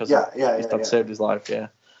 doesn't he? Because his dad saved his life. Yeah,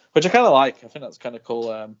 which I kind of like. I think that's kind of cool.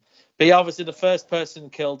 But yeah, obviously the first person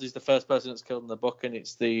killed is the first person that's killed in the book, and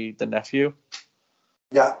it's the nephew.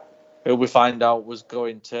 Yeah. Who we find out was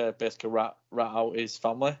going to basically rat out his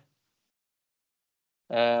family.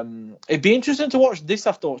 It'd be interesting to watch this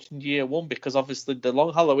after watching Year One, because obviously the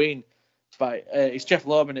Long Halloween, it's Jeff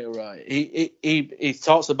Loeb in it, right? He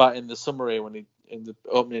talks about in the summary in the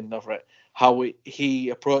opening of it how he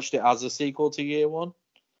approached it as a sequel to Year One,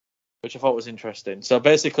 which I thought was interesting. So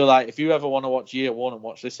basically, like, if you ever want to watch Year One and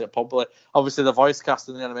watch this, obviously the voice cast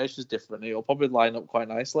and the animation is different. It'll probably line up quite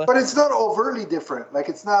nicely. But it's not overtly different. Like,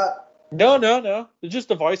 it's not. No. It's just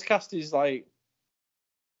the voice cast is like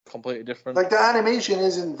completely different. Like, the animation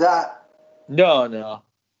isn't that. No.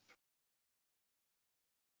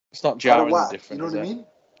 It's not jarring different. You know what I mean?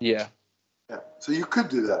 Yeah. Yeah. So you could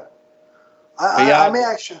do that. I may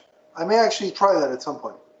actually try that at some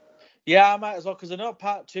point. Yeah, I might as well, because I know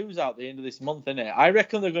Part 2's out the end of this month, innit? I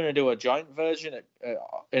reckon they're going to do a joint version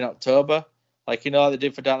in October. Like, they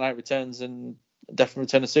did for Dark Knight Returns and Death and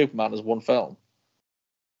Return of Superman as one film.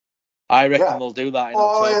 I reckon they'll do that in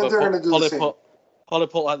October. Yeah, they're going to do the same. Probably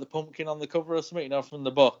put like the pumpkin on the cover or something, from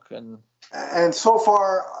the book. And so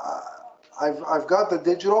far, I've got the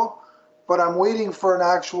digital, but I'm waiting for an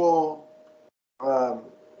actual.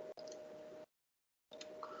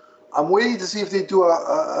 I'm waiting to see if they do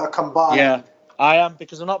a combined. Yeah, I am,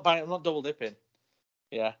 because I'm not double dipping.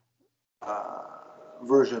 Yeah.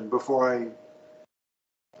 Version before I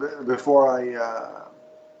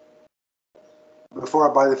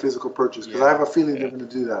buy the physical purchase, because I have a feeling they're going to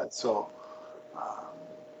do that. So.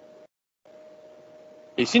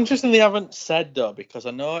 It's interesting they haven't said, though, because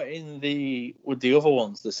I know with the other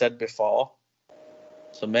ones they said before,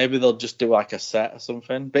 so maybe they'll just do like a set or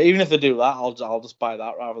something. But even if they do that, I'll just buy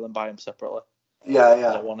that rather than buy them separately.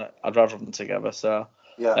 Yeah. I'd rather them together. So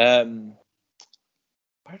yeah.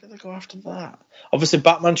 Where do they go after that? Obviously,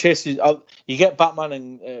 Batman chases. You get Batman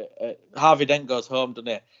and Harvey Dent goes home,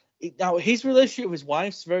 doesn't he? Now his relationship with his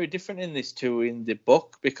wife's very different in this too in the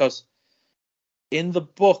book, because. In the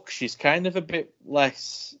book, she's kind of a bit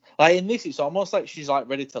less. Like, in this, it's almost like she's like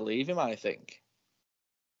ready to leave him, I think.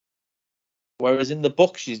 Whereas in the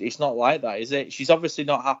book, it's not like that, is it? She's obviously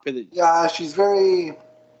not happy that. Yeah, she's very.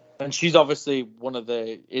 And she's obviously one of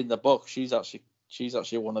the in the book. She's actually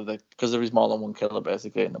one of the, because there is more than one killer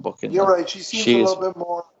basically in the book. You're right. She seems a little bit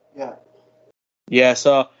more. Yeah. Yeah.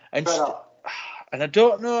 So and I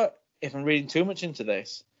don't know if I'm reading too much into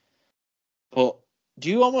this, but. Do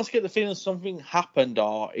you almost get the feeling something happened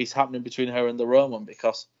or is happening between her and the Roman?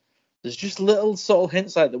 Because there's just little subtle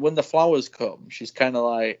hints like that when the flowers come, she's kind of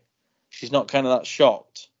like, she's not kind of that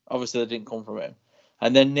shocked. Obviously, they didn't come from him.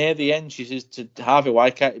 And then near the end, she says to Harvey, why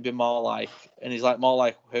can't it be more like, and he's like, more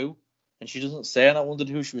like who? And she doesn't say, and I wondered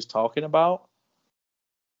who she was talking about.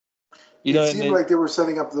 It seemed like they were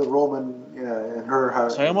setting up the Roman, and her.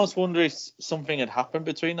 So I almost wonder if something had happened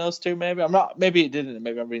between those two, maybe. Maybe it didn't,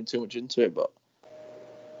 maybe I'm reading too much into it, but.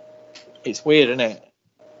 It's weird, isn't it?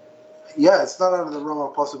 Yeah, it's not out of the realm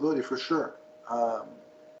of possibility for sure.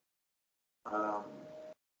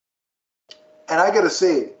 And I gotta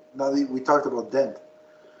say, now that we talked about Dent,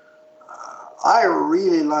 I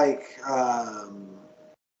really like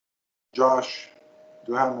Josh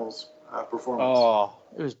Duhamel's performance. Oh,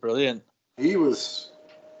 it was brilliant.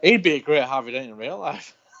 He'd be a great Harvey Dent in real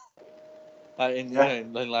life, like in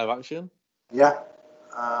live action. Yeah.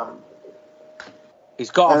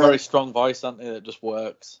 He's got a very strong voice, hasn't he, that just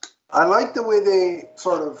works. I like the way they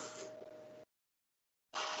sort of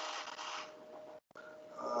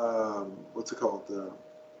what's it called?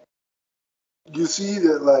 You see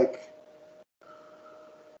that like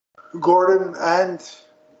Gordon and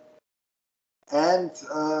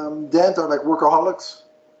Dent are like workaholics,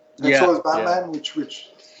 and so is Batman. Which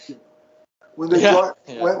when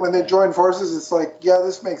they join forces, it's like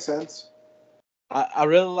this makes sense. I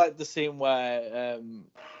really like the scene where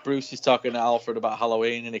Bruce is talking to Alfred about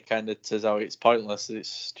Halloween, and he kind of says, "Oh, it's pointless. It's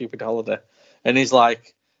a stupid holiday," and he's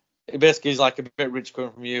like, basically, he's like a bit rich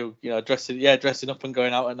coming from you, dressing up and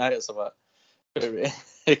going out at night or something.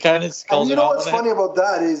 It kind of calls. And you know what's funny about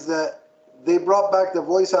that is that they brought back the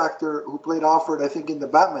voice actor who played Alfred, I think, in the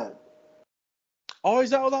Batman. Oh, is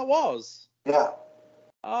that what that was? Yeah.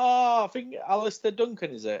 Oh, I think Alistair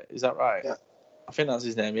Duncan, is it? Is that right? Yeah. I think that's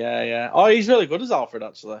his name. Yeah. Oh, he's really good as Alfred,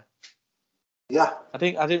 actually. Yeah. I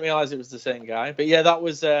didn't realize it was the same guy, but yeah, that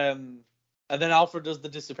was. And then Alfred does the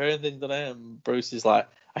disappearing thing, doesn't he? And Bruce is like,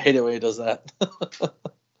 I hate it when he does that.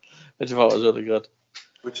 Which I thought was really good.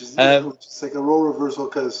 Which is like a role reversal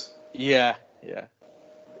because. Yeah.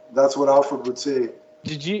 That's what Alfred would say.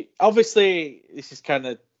 Did you? Obviously, this is kind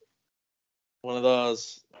of one of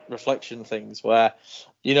those reflection things where,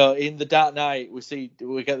 in The Dark Knight, we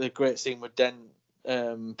get the great scene with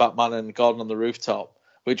Batman and Gordon on the rooftop,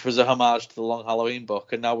 which was a homage to the Long Halloween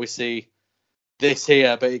book, and now we see this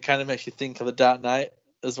here, but it kind of makes you think of The Dark Knight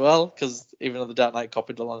as well, because even though The Dark Knight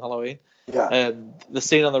copied the Long Halloween, the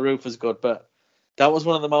scene on the roof was good, but that was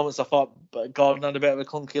one of the moments I thought Gordon had a bit of a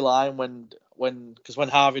clunky line when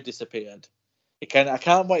Harvey disappeared. I can't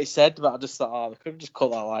remember what he said, but I just thought, they could have just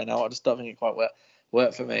cut that line out. I just don't think it quite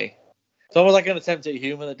worked for me. It's almost like an attempt at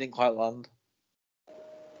humour that didn't quite land.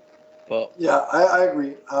 But yeah, I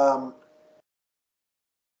agree.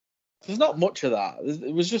 There's not much of that.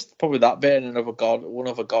 It was just probably that bit and one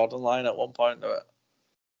other Gordon line at one point of it.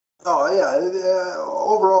 Oh yeah,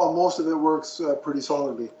 overall most of it works pretty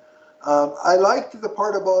solidly. I liked the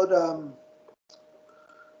part about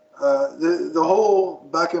the whole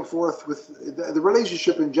back and forth with the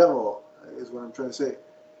relationship in general is what I'm trying to say.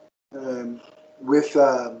 With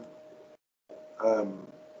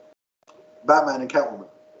Batman and Catwoman.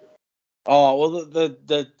 Oh well,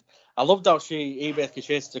 the I loved how he basically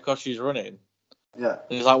chases her because she's running. Yeah.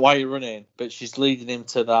 And he's like, "Why are you running?" But she's leading him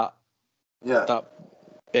to that. Yeah. That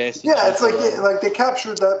basic. Yeah, it's like they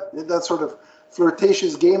captured that sort of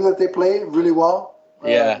flirtatious game that they play really well.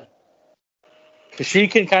 Yeah. Because she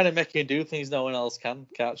can kind of make you do things no one else can,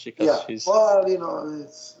 can't she? Yeah. She's... Well,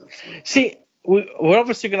 it's... See, we're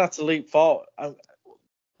obviously going to have to leap forward.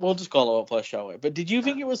 We'll just go all over the place, shall we? But did you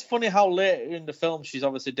think it was funny how late in the film she's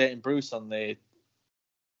obviously dating Bruce on the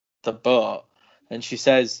boat, and she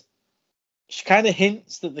says she kind of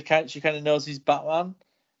hints that she kind of knows he's Batman.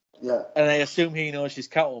 Yeah. And I assume he knows she's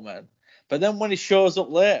Catwoman. But then when he shows up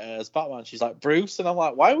later as Batman, she's like Bruce, and I'm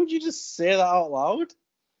like, why would you just say that out loud?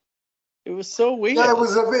 It was so weird. Yeah,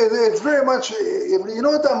 it's very much. You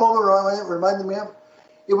know what that moment reminded me of?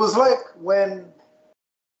 It was like when.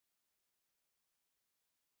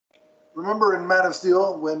 Remember in Man of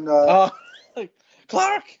Steel when.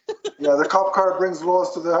 Clark. Yeah, the cop car brings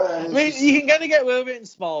Lois to the. I mean, you can kind of get away with it in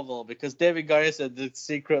Smallville because David Goyer said the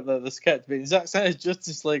secret that the sketch, but exact same as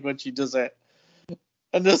Justice League when she does it,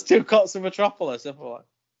 and there's two cops in Metropolis.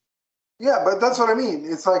 Yeah, but that's what I mean.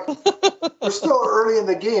 It's like we're still early in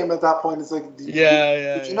the game at that point. It's like, did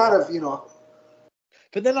you not have,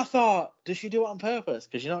 But then I thought, does she do it on purpose?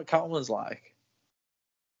 Because you know what Catwoman's like.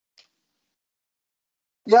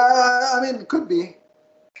 Yeah, I mean, it could be.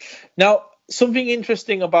 Now, something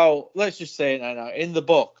interesting about, let's just say it now, in the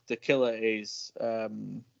book, the killer is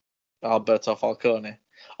Alberto Falcone.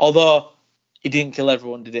 Although he didn't kill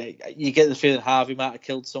everyone, did he? You get the feeling Harvey might have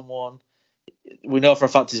killed someone. We know for a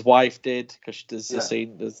fact his wife did, because there's a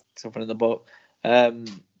scene, there's something in the book.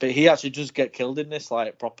 But he actually does get killed in this,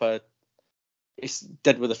 like, proper... It's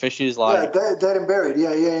Dead with the Fishes, like... Yeah, dead and buried,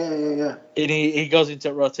 yeah. And he goes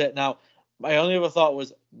into rotate. Now, my only other thought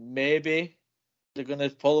was, maybe they're going to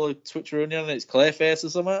pull a switcheroo on it's Clayface or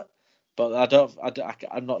something. But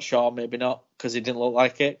I'm not sure, maybe not, because he didn't look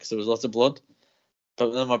like it, because there was lots of blood.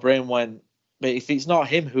 But then my brain went, But if it's not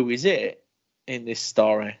him, who is it in this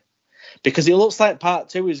story? Because it looks like part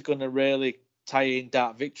 2 is going to really tie in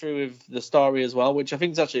Dark Victory with the story as well, which I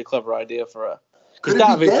think is actually a clever idea for her. Because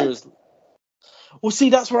Dark Victory is... Well, see,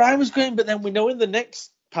 that's where I was going, but then we know in the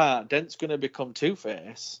next part, Dent's going to become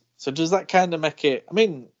Two-Face. So does that kind of make it... I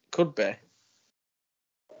mean, could be.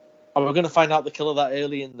 Are we going to find out the killer that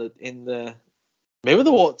early in the... Maybe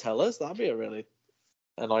they won't tell us. That'd be a really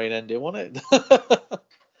annoying ending, wouldn't it?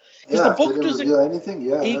 Because the book doesn't do anything.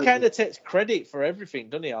 Yeah, he kind of takes credit for everything,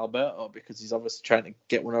 doesn't he, Alberto? Because he's obviously trying to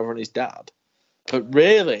get one over on his dad. But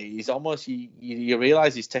really, he's almost you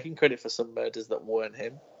realise he's taking credit for some murders that weren't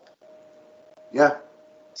him. Yeah.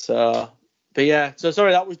 So, but yeah. So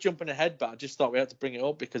sorry, that was jumping ahead, but I just thought we had to bring it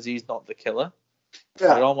up because he's not the killer.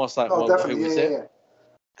 Yeah. You're almost like, well, who was it? Yeah.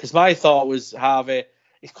 Because my thought was Harvey.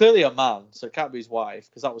 He's clearly a man, so it can't be his wife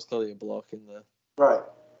because that was clearly a bloke in the. Right.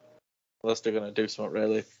 Unless they're going to do something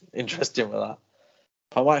really interesting with that.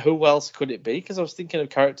 But I'm like, who else could it be? Because I was thinking of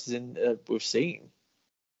characters we've seen.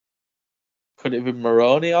 Could it have been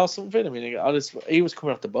Maroney or something? I mean, he was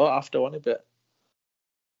coming off the boat after, wasn't he? But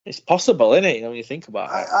it's possible, isn't it? When you think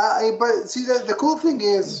about it. But see, the cool thing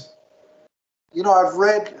is, I've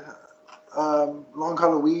read Long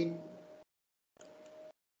Halloween.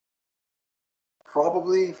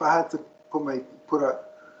 Probably, if I had to put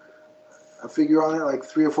a figure on it, like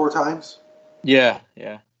 3 or 4 times. Yeah.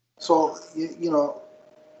 So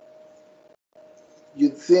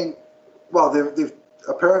you'd think, well, they've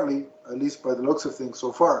apparently, at least by the looks of things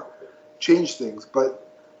so far, changed things.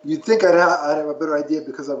 But you'd think I'd have a better idea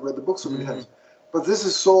because I've read the book so many times. But this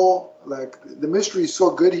is so, like, the mystery is so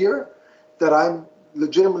good here that I'm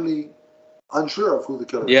legitimately unsure of who the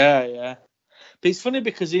killer is. Yeah. But it's funny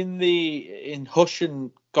because in Hush and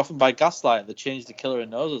Gotham by Gaslight, they changed the killer in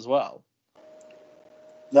those as well.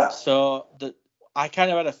 Yeah. So I kind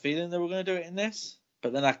of had a feeling they were going to do it in this,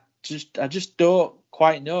 but then I just don't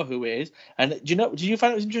quite know who it is. And did you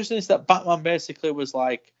find it was interesting is that Batman basically was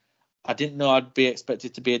like, I didn't know I'd be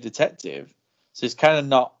expected to be a detective. So it's kind of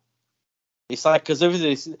not. It's like because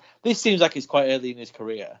this seems like it's quite early in his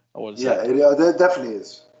career. I would say. Yeah, it definitely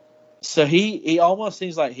is. So he almost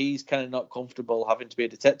seems like he's kind of not comfortable having to be a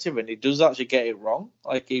detective, and he does actually get it wrong.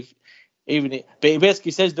 Like but he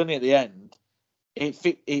basically says, doesn't he, at the end, it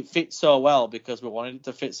fits so well because we wanted it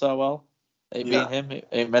to fit so well. It being him,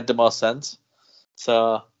 it made the most sense.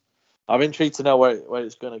 So I'm intrigued to know where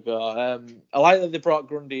it's going to go. I like that they brought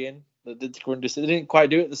Grundy in. They didn't quite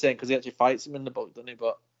do it the same because he actually fights him in the book, doesn't he?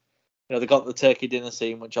 But they got the turkey dinner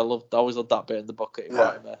scene, which I loved. I always loved that bit in the book. He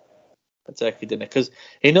brought him a turkey dinner because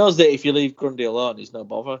he knows that if you leave Grundy alone, he's no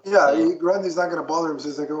bother. Yeah, so. Grundy's not going to bother him. So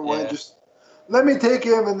he's like, oh, why just let me take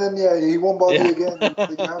him, and then he won't bother you again.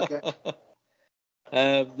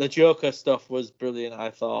 Okay. The Joker stuff was brilliant. I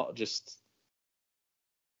thought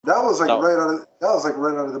that was right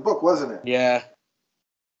out of the book, wasn't it? Yeah,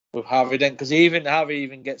 with Harvey Dent because Harvey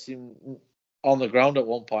even gets him on the ground at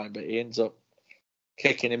one point, but he ends up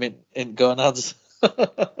kicking him in gonads.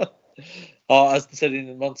 Or as they said in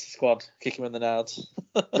the Monster Squad, kick him in the nads.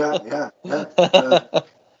 Yeah. But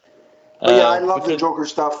I love the Joker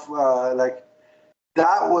stuff. Like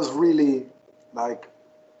that was really like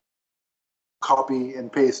copy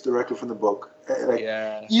and paste directly from the book.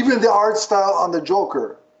 Even the art style on the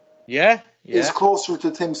Joker. Is closer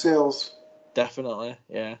to Tim Sale's. Definitely,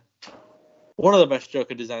 yeah. One of the best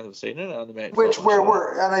Joker designs I've seen in an animated.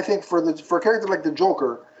 And I think for a character like the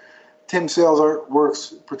Joker, Tim Sale's art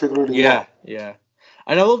works particularly well. Yeah.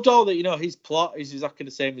 And I loved all that. His plot is exactly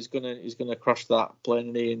the same. He's gonna crush that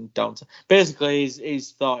plane in downtown. Basically,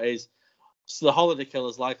 his thought is, so the holiday killer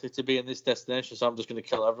is likely to be in this destination, so I'm just going to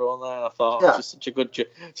kill everyone there. And I thought, it's just such a good Joker.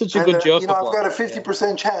 I've got a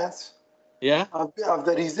 50% chance. Yeah. Of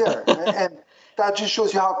that he's there, and that just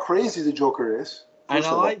shows you how crazy the Joker is. And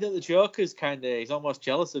I like that the Joker's he's almost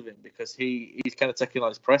jealous of him because he's kind of taking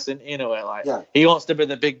his press in a way. He wants to be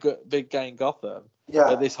the big guy in Gotham. Yeah.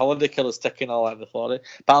 But this holiday killer's taking all the Florida.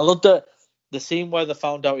 But I loved the scene where they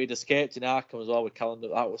found out he'd escaped in Arkham as well with Calendar.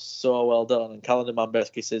 That was so well done. And Calendar Man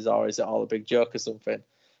basically says, "Oh, is it all a big joke or something?"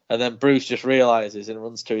 And then Bruce just realizes and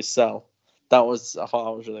runs to his cell. I thought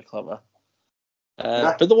that was really clever.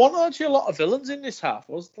 But there weren't actually a lot of villains in this half,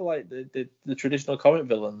 was there? The traditional comic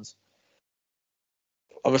villains.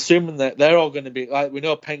 I'm assuming that they're all going to be we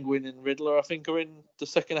know Penguin and Riddler. I think are in the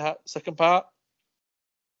second part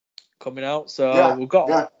coming out. So we've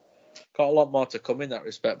got a lot more to come in that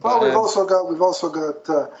respect. Well, we've also got.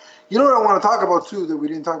 You know what I want to talk about too that we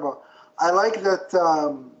didn't talk about. I like that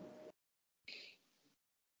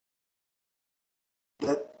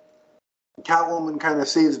that Catwoman kind of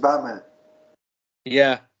saves Batman.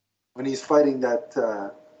 Yeah. when he's fighting that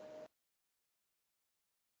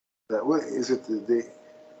what is it?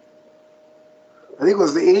 I think it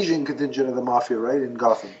was the Asian contingent of the mafia, right, in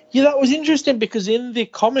Gotham. Yeah, that was interesting because in the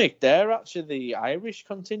comic they're actually the Irish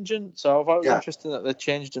contingent. So I thought it was interesting that they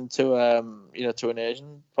changed them to to an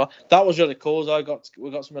Asian. That was really cool. So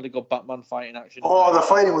we got some really good Batman fighting action. Oh, the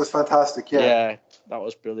fighting was fantastic. Yeah, that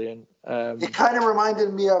was brilliant. It kind of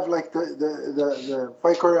reminded me of like the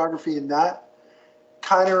fight choreography in that.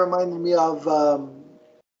 Kind of reminded me of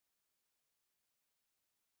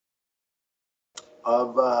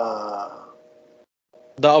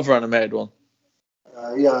the other animated one.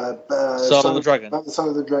 Son of the Dragon. Son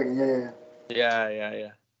of the Dragon, yeah.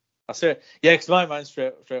 I see it. Yeah, because my mind's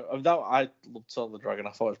straight. I loved Son of the Dragon.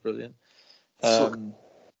 I thought it was brilliant.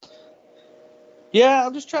 Yeah,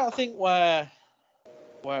 I'm just trying to think where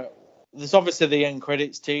there's obviously the end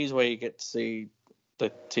credits tease where you get to see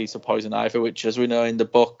the tease of Poison Ivy, which, as we know in the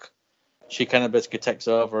book, she kind of basically takes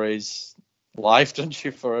over his life, doesn't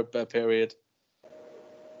she, for a period.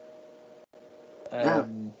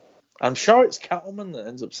 I'm sure it's Catwoman that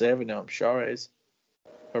ends up saving her. I'm sure it is.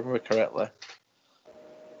 If I remember correctly.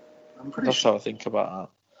 I'm pretty sure. How I think about that.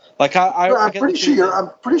 Like I'm pretty sure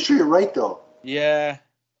you're right though. Yeah.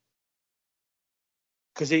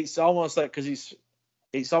 Because it's almost like it's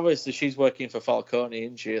obviously she's working for Falcone,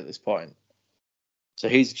 isn't she, at this point? So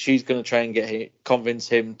she's going to try and convince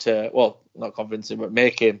him to, well, not convince him, but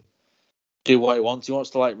make him do what he wants. He wants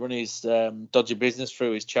to like run his dodgy business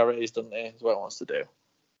through his charities, doesn't he? That's what he wants to do.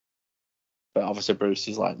 But obviously Bruce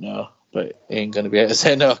is like, no, but he ain't going to be able to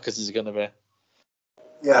say no because he's going to be.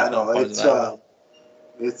 Yeah, no, it's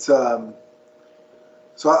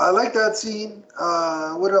So I like that scene.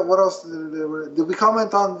 What else did we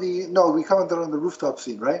comment on we commented on the rooftop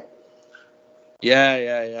scene, right? Yeah.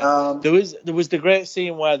 There was the great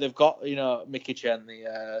scene where they've got Mickey Chen,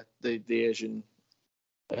 the Asian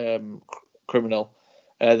criminal.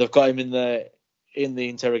 They've got him in the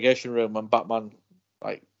interrogation room, and Batman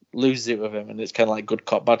like loses it with him, and it's kind of like good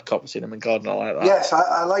cop, bad cop scene. And Gordon, I like that. Yes,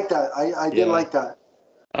 I like that. I did like that.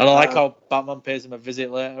 And I like how Batman pays him a visit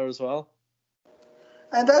later as well.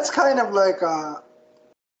 And that's kind of like don't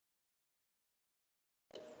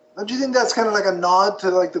you think that's kind of like a nod to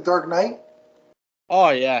like the Dark Knight? Oh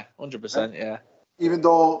yeah, 100%. Yeah. Even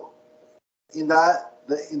though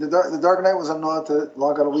the Dark Knight was a nod to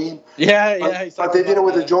Long Halloween. Yeah. But they did it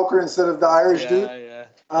with the Joker instead of the Irish dude. Yeah.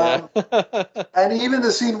 And even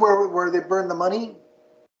the scene where they burn the money.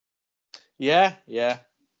 Yeah.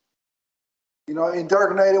 In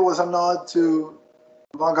Dark Knight it was a nod to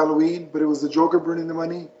Long Halloween, but it was the Joker burning the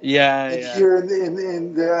money. Here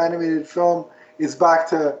in the animated film, it's back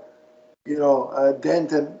to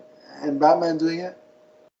Dent and Batman doing it.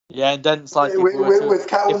 Yeah, and Dent's like, with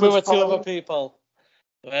Catwoman, if we were two other people,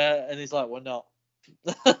 and he's like, we're not.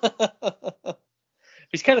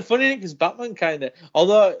 It's kind of funny because Batman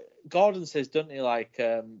although Gordon says, doesn't he, like,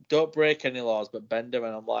 don't break any laws but bend them,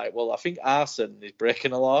 and I'm like, well, I think arson is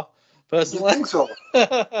breaking a law. Personally. You think so?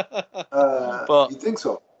 But you think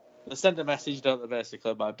so? They sent a message, don't they,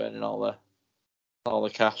 basically, by bending all the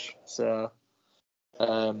cash. So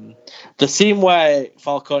the scene where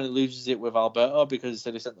Falcone loses it with Alberto because he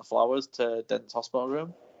said he sent the flowers to Dent's hospital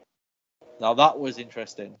room. Now that was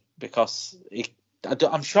interesting because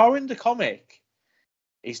I'm sure in the comic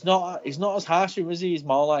he's not as harsh as he. He's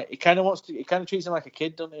more like he kind of treats him like a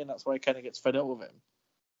kid, doesn't he? And that's why he kind of gets fed up with him.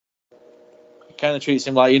 Kind of treats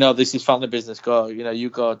him like, this is family business. Go, you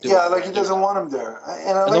go. Do like he doesn't want him there.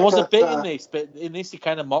 And there was a bit in this, but in this he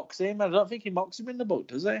kind of mocks him. I don't think he mocks him in the book,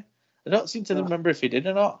 does he? I don't seem to remember if he did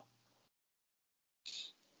or not.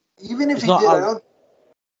 Even if he did,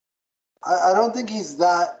 I don't think he's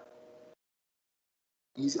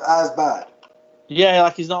as bad. Yeah,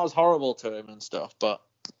 like he's not as horrible to him and stuff. But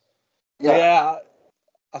I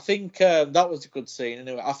think that was a good scene.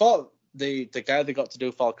 Anyway, I thought. The guy that got to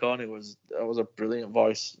do Falcone was a brilliant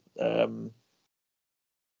voice,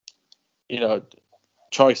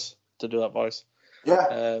 choice to do that voice.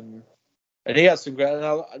 Yeah. And he had some great.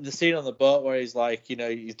 The scene on the boat where he's like,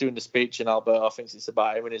 he's doing the speech and Alberto thinks it's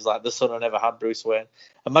about him, and he's like, the son I never had, Bruce Wayne.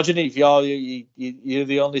 Imagine if you're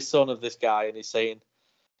the only son of this guy, and he's saying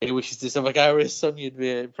he wishes this other guy were his son. You'd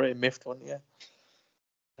be pretty miffed, wouldn't you?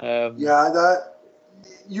 That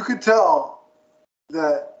you could tell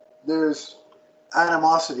that. There's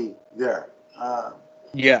animosity there.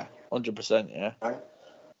 100%, yeah. Right?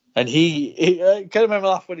 And he kind of made me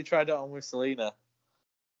laugh when he tried it on with Selena.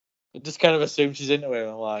 It just kind of assumed she's into him.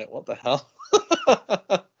 I'm like, what the hell?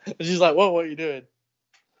 And she's like, what are you doing?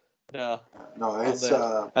 No, it's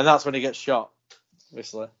and that's when he gets shot,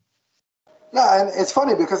 obviously. Yeah, and it's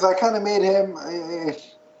funny because I kind of made him.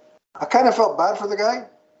 I kind of felt bad for the guy.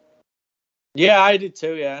 Yeah, I did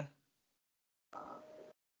too. Yeah.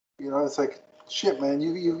 It's like shit, man.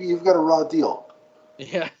 You've got a raw deal.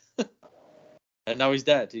 Yeah. And now he's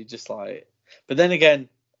dead. He just like. But then again,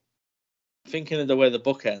 thinking of the way the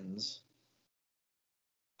book ends,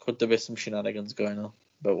 could there be some shenanigans going on?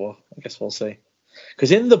 But I guess we'll see.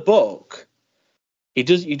 Because in the book, you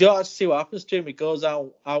don't actually see what happens to him. He goes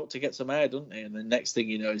out to get some air, doesn't he? And the next thing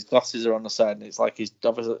you know, his glasses are on the side, and it's like he's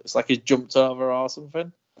jumped over or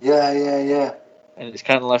something. Yeah. And it's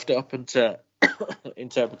kind of left it up into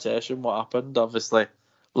interpretation what happened. Obviously,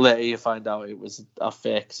 later you find out it was a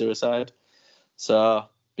fake suicide. So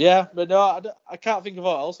yeah, but no, I can't think of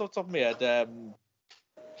what else off the top of my head.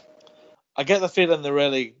 I get the feeling they're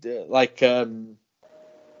really the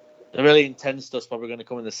really intense stuff's probably going to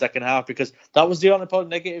come in the second half, because that was the only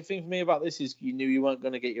negative thing for me about this is you knew you weren't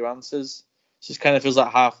going to get your answers. It just kind of feels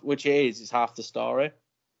like half, which it is, it's half the story.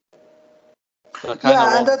 So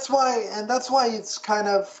and that's why it's kind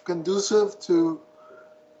of conducive to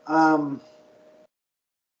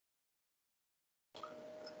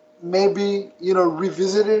maybe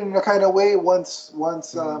revisit it in a kind of way once.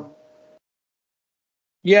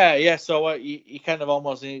 Yeah. So you kind of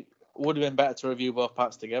almost would have been better to review both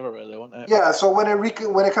parts together, really, wouldn't it? Yeah. So when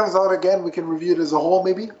it comes out again, we can review it as a whole,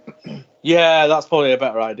 maybe. Yeah, that's probably a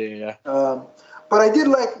better idea. Yeah. But I did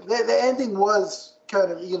like the ending was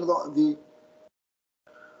kind of the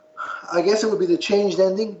I guess it would be the changed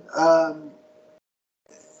ending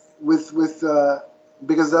with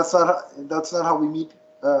because that's not how we meet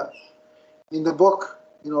in the book.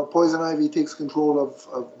 Poison Ivy takes control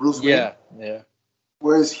of Bruce Wayne. Yeah.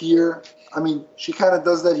 Whereas here, I mean, she kind of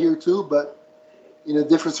does that here too, but in a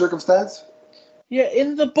different circumstance. Yeah,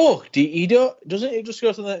 in the book, doesn't it just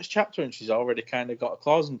go to the next chapter and she's already kind of got a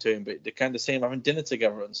clause into him, but they kind of see him having dinner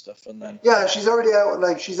together and stuff, and then she's already out.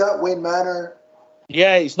 Like she's at Wayne Manor.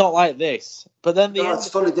 Yeah, it's not like this, but then it's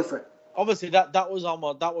totally different. Obviously, that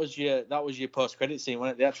was your post credit scene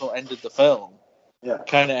when the actual end of the film. Yeah,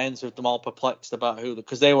 kind of ends with them all perplexed about who,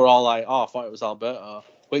 because they were all like, "Oh, I thought it was Alberto."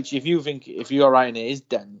 Which, if you're writing it is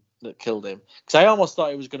Dent that killed him, because I almost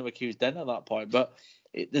thought he was going to accuse Dent at that point. But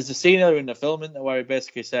there's a scene in the film in there where he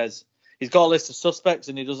basically says he's got a list of suspects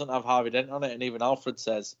and he doesn't have Harvey Dent on it, and even Alfred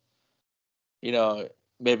says,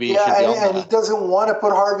 maybe he should be on and he doesn't want to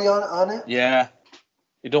put Harvey on it. Yeah,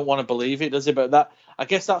 he don't want to believe it, does he? But I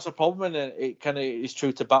guess that's a problem, and it kind of is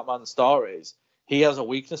true to Batman's stories. He has a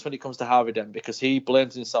weakness when it comes to Harvey Dent because he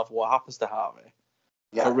blames himself for what happens to Harvey.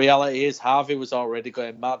 Yeah. The reality is Harvey was already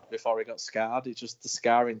going mad before he got scarred. It's just the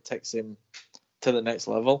scarring takes him to the next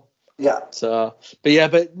level. Yeah. So,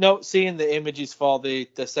 seeing the images for the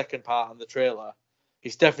second part and the trailer,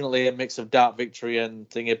 it's definitely a mix of Dark Victory and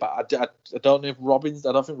thingy. But I don't know if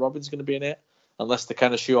I don't think Robin's going to be in it unless they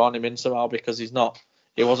kind of shoehorn him in somehow, because he's not.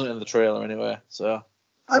 He wasn't in the trailer anyway. So.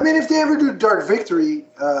 I mean, if they ever do Dark Victory.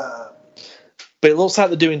 But it looks like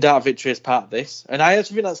they're doing Dark Victory as part of this. And I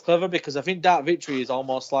actually think that's clever, because I think Dark Victory is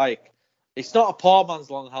almost like, it's not a poor man's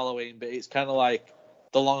Long Halloween, but it's kind of like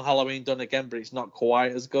the Long Halloween done again, but it's not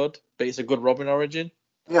quite as good. But it's a good Robin origin.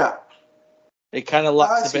 Yeah. It kind of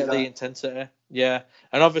lacks a bit of the intensity. Yeah.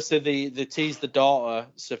 And obviously they teased the daughter,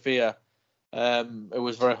 Sophia, who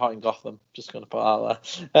was very hot in Gotham. Just going to put out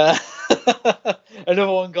there.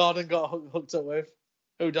 Another one Gordon got hooked up with.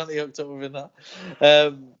 Who Dante hooked up with in that?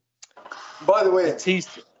 By the way,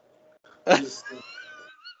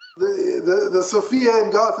 the Sophia in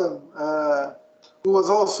Gotham, who was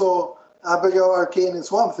also Abigail Arcane in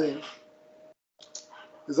Swamp Thing,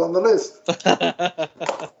 is on the list.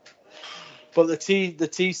 But the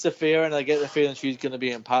T Sophia, and I get the feeling she's going to be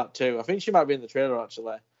in part 2. I think she might be in the trailer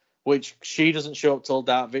actually, which she doesn't show up till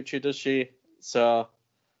Dark Victory, does she? So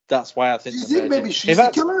that's why I think. Do you think maybe she's the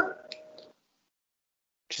killer?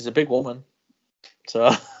 She's a big woman,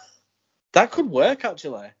 so. That could work,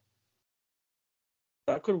 actually.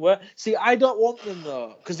 That could work. See, I don't want them,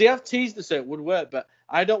 though, because they have teased us it would work, but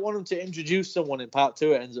I don't want them to introduce someone in part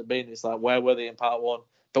 2. It ends up being, it's like, where were they in part 1?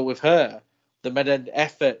 But with her, they made an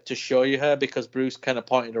effort to show you her, because Bruce kind of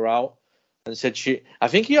pointed her out and said I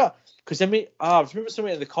think because I remember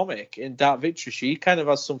something in the comic, in Dark Victory, she kind of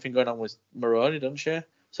has something going on with Maroni, doesn't she?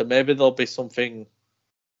 So maybe there'll be something.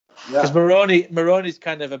 Because Maroni's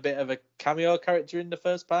kind of a bit of a cameo character in the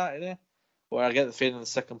first part, isn't he? Where I get the feeling the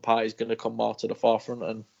second part is going to come more to the forefront,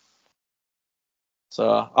 and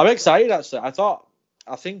so I'm excited. Actually, I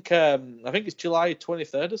think it's July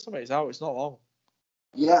 23rd or something. It's out. It's not long.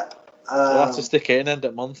 Yeah, so I'll have to stick it in end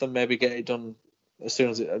of month and maybe get it done as soon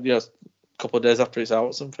as a couple of days after it's out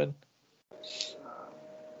or something.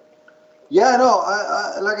 Yeah, no,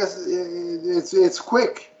 like I said, it's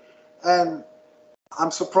quick, and I'm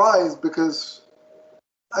surprised because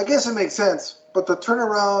I guess it makes sense, but the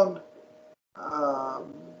turnaround.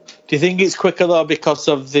 Do you think it's quicker though because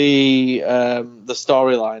of the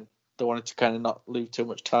storyline? They wanted to kind of not leave too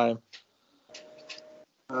much time.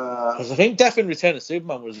 Because I think Death and Return of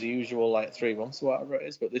Superman was the usual like 3 months or whatever it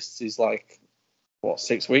is, but this is like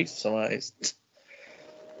 6 weeks or something.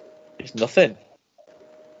 It's nothing.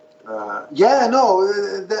 Yeah, no,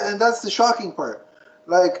 and that's the shocking part.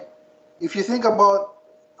 Like, if you think about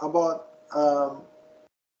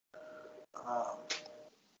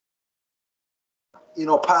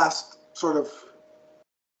past sort of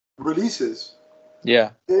releases.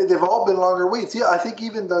 Yeah. They've all been longer waits. Yeah, I think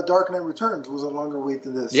even the Dark Knight Returns was a longer wait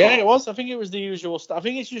than this. Yeah, so. It was. I think it was the usual I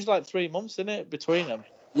think it's usually like 3 months, isn't it, between them?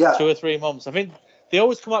 Yeah. 2 or 3 months. I think they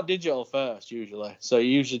always come out digital first, usually. So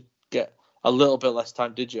you usually get a little bit less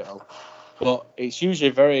time digital. But it's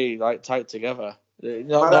usually very like tight together.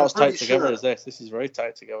 Not as tight together as this. This is very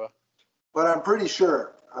tight together. But I'm pretty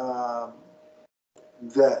sure that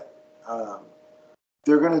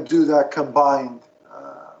they're going to do that combined.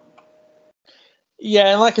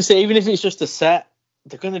 Yeah, and like I say, even if it's just a set,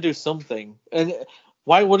 they're going to do something. And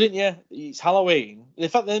why wouldn't you? It's Halloween. In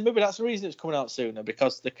fact, maybe that's the reason it's coming out sooner,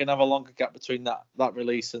 because they can have a longer gap between that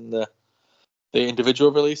release and the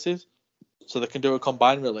individual releases. So they can do a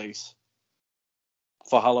combined release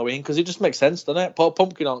for Halloween, because it just makes sense, doesn't it? Put a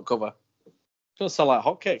pumpkin on cover. It's going to sell like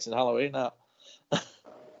hotcakes in Halloween now.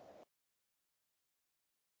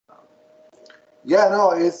 Yeah,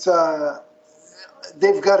 no, it's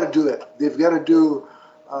they've got to do it. They've got to do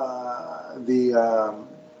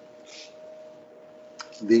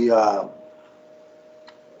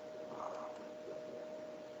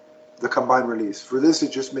the combined release. For this,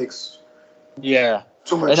 it just makes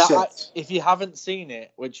too much sense. If you haven't seen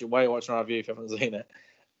it, which why you're watching our review if you haven't seen it,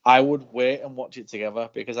 I would wait and watch it together,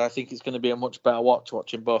 because I think it's going to be a much better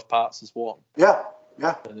watching both parts as one. Yeah.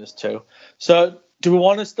 Than as two. So, do we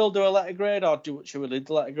want to still do a letter grade, or should we leave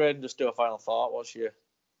the letter grade and just do a final thought?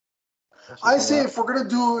 I say if we're going to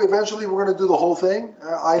do, eventually we're going to do the whole thing,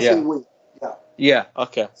 I say wait. Yeah. Yeah,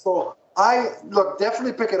 okay. So,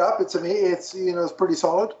 definitely pick it up. It's it's pretty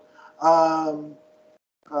solid. But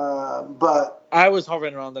I was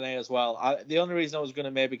hovering around an A as well. The only reason I was going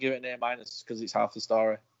to maybe give it an A- is because it's half the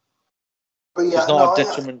story. But yeah, it's not a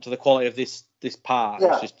detriment to the quality of this part.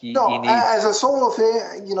 Yeah. It's just you need... as a solo thing,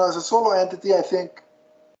 as a solo entity, I think,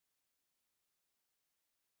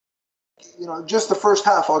 just the first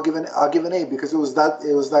half, I'll give an A, because it was that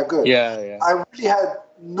good. Yeah. I really had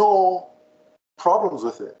no problems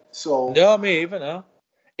with it. So no, me either. No,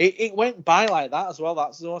 it went by like that as well.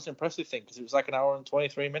 That's the most impressive thing, because it was like an hour and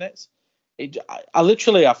 23 minutes. I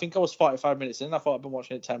think I was 45 minutes in. I thought I'd been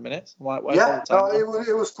watching it 10 minutes. I'm like,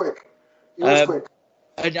 it was quick. It was quick.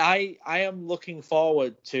 And I am looking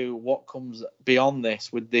forward to what comes beyond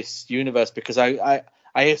this with this universe, because I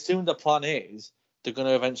assume the plan is they're going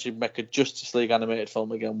to eventually make a Justice League animated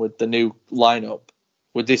film again with the new lineup,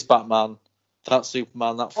 with this Batman, that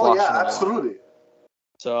Superman, that Flash. Oh yeah, absolutely.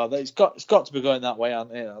 So it's got to be going that way, and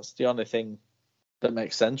that's the only thing that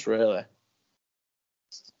makes sense, really.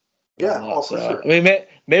 Yeah, for sure. I mean,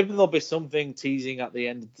 maybe there'll be something teasing at the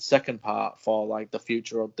end of the second part for like the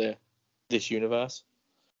future of this universe.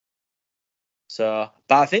 So,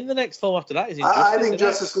 but I think the next film after that is Injustice. I think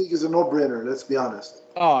Justice League is a no-brainer. Let's be honest.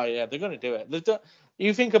 Oh yeah, they're going to do it.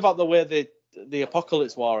 You think about the way the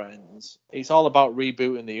Apocalypse War ends. It's all about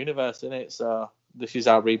rebooting the universe, isn't it? So this is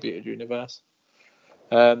our rebooted universe.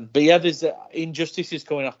 But yeah, there's Injustice is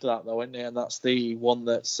coming after that though, isn't it? And that's the one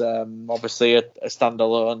that's obviously a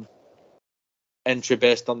standalone entry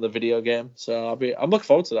based on the video game. So I'm looking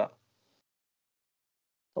forward to that.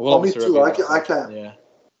 Me too. I can. Yeah.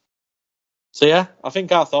 So yeah, I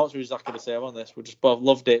think our thoughts were exactly the same on this. We just both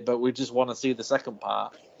loved it, but we just want to see the second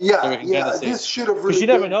part. Yeah, so this should have really. Because you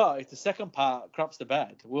never know, if the second part craps to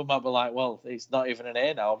bed, we might be like, well, it's not even an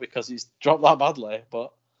A now because it's dropped that badly.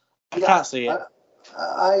 But I can't see it.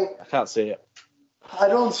 I can't see it. I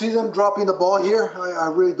don't see them dropping the ball here. I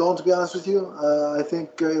really don't, to be honest with you. I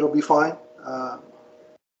think it'll be fine. I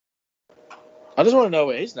just want to know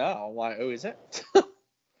who it is now. I'm like, who is it?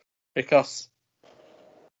 Because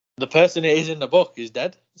the person it is in the book is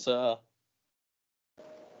dead, so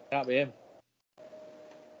can't be him.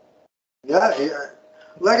 Yeah.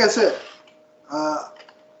 Like I said,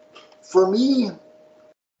 for me,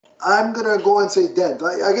 I'm gonna go and say Dent.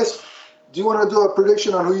 I guess. Do you want to do a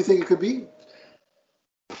prediction on who you think it could be?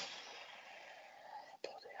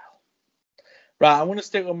 Right, I'm going to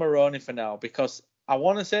stick with Maroni for now, because I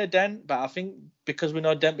want to say Dent, but I think because we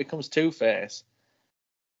know Dent becomes Two-Face,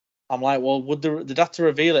 I'm like, well, they'd have to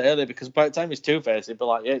reveal it earlier, because by the time he's Two-Face, he'd be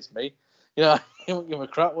like, yeah, it's me. You know, he won't give a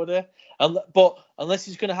crap, would he? But unless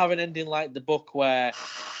he's going to have an ending like the book where,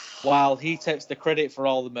 while he takes the credit for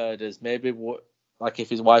all the murders, maybe like if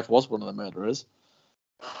his wife was one of the murderers,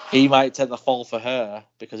 he might take the fall for her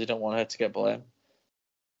because he don't want her to get blamed.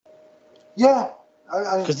 Yeah.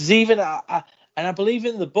 Because there's even, and I believe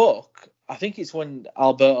in the book, I think it's when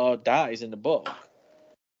Alberto dies in the book,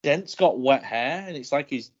 Dent's got wet hair and it's like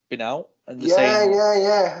he's been out. And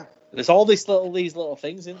Yeah. There's all these little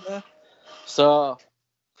things in there. So,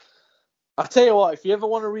 I'll tell you what, if you ever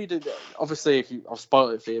want to read it, obviously, I've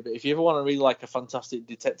spoiled it for you, but if you ever want to read like a fantastic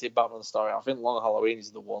detective Batman story, I think Long Halloween is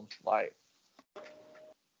the one. Like,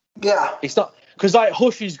 yeah, it's not because like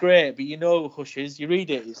Hush is great, but you know Hush is. You read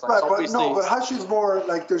it, it's like right, obviously. but Hush is more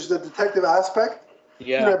like there's the detective aspect.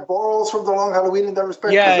 Yeah, it borrows from the Long Halloween in that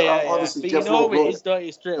respect. Yeah. Obviously, But Jeff you know Loeb it is, don't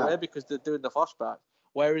you, straight away because they're doing the flashback.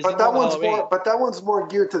 Whereas but that one's more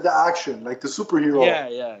geared to the action, like the superhero. Yeah.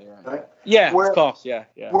 Right? Yeah, of course, yeah.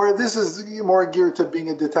 Where this is more geared to being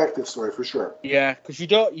a detective story for sure. Yeah, because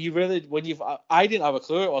you really I didn't have a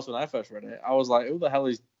clue it was when I first read it. I was like, who the hell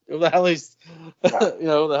is who the hell is who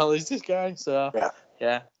the hell is this guy? So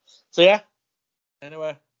yeah. So yeah.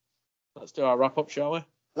 Anyway, let's do our wrap up, shall we?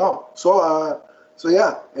 No, so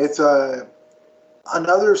yeah, it's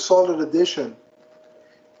another solid addition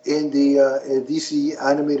in the DC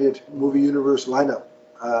animated movie universe lineup.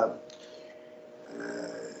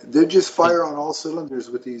 They just fire on all cylinders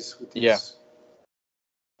with these. Yeah.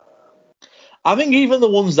 I think even the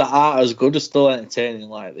ones that aren't as good are still entertaining.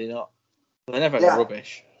 Like they're never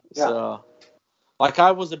rubbish. Yeah. So, like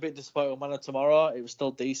I was a bit disappointed with Man of Tomorrow. It was still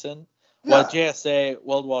decent. Yeah. Well, JSA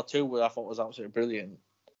World War II, I thought was absolutely brilliant.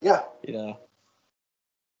 Yeah.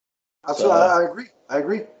 Absolutely, I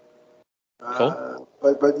agree. Cool.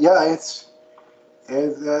 But yeah, it's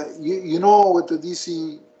with the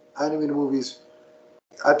DC animated movies,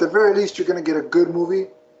 at the very least you're going to get a good movie.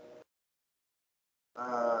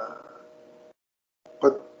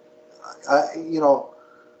 But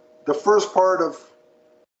the first part of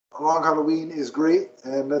Long Halloween is great,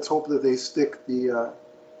 and let's hope that they stick the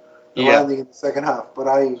landing in the second half. But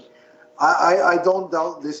I don't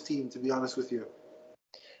doubt this team, to be honest with you.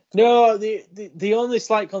 No, the only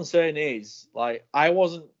slight concern is, like, I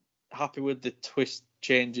wasn't happy with the twist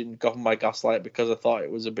changing Gotham by Gaslight because I thought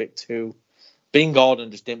it was a bit too... Being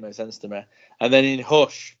Gordon just didn't make sense to me. And then in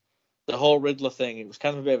Hush, the whole Riddler thing, it was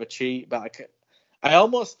kind of a bit of a cheat, but I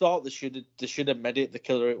almost thought they should have made it the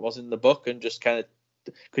killer it was in the book and just kind of...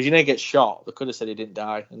 Because he gets shot. They could have said he didn't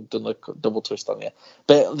die and done a double twist on you.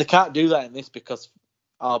 But they can't do that in this because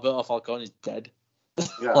Alberto Falcone is dead.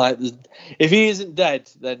 Yeah. Like, if he isn't dead,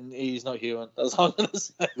 then he's not human. That's all I'm gonna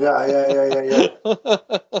say. Yeah.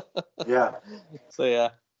 So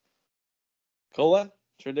yeah. Cool then.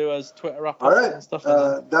 Should we do as Twitter wrap up all right. and stuff?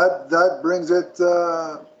 That brings it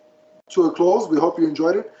to a close. We hope you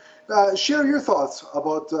enjoyed it. Share your thoughts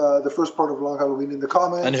about the first part of Long Halloween in the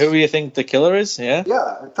comments. And who you think the killer is? Yeah.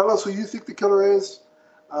 Yeah. Tell us who you think the killer is.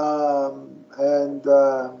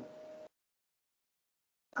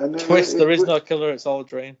 And twist, there is no killer, it's all a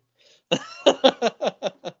dream.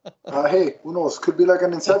 Hey, who knows? Could be like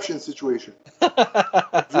an Inception situation.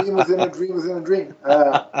 Dream within a dream within a dream.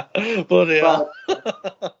 Bloody hell.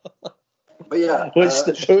 But yeah.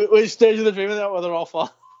 Which stage of the dream is that where they're all for?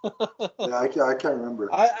 Yeah, I can't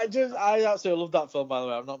remember. I absolutely love that film, by the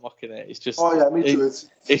way. I'm not mocking it. It's just... Oh, yeah, me too.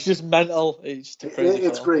 It's just mental. It's just a crazy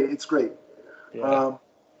It's film. great. It's great. Yeah.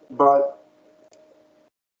 But,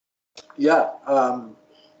 yeah.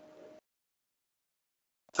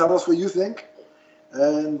 Tell us what you think.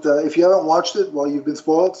 And if you haven't watched it, well, you've been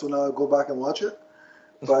spoiled, so now go back and watch it.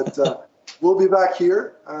 But we'll be back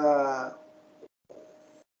here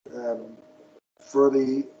for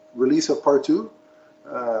the release of part 2.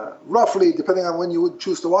 Roughly, depending on when you would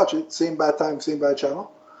choose to watch it, same bad time, same bad channel.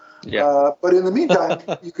 Yeah. But in the meantime,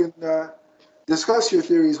 you can discuss your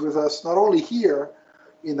theories with us, not only here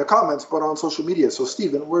in the comments, but on social media. So,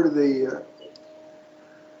 Stephen, where do they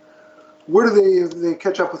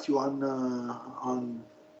catch up with you on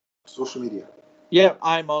social media? Yeah,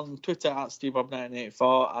 I'm on Twitter at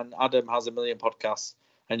SteveBob1984, and Adam has a million podcasts,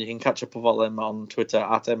 and you can catch up with all them on Twitter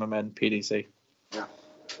at MMNPDC. Yeah.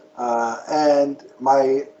 And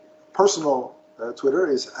my personal Twitter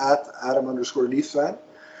is at Adam_LeafsFan.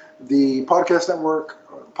 The podcast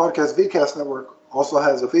Vidcast Network also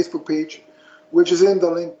has a Facebook page, which is in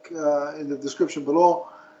the link in the description below.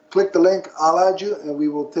 Click the link, I'll add you, and we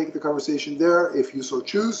will take the conversation there if you so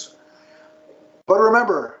choose. But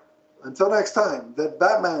remember, until next time, that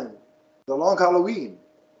Batman, The Long Halloween,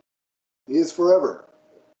 is forever.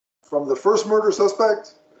 From the first murder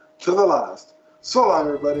suspect to the last. So long,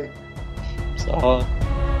 everybody. So long.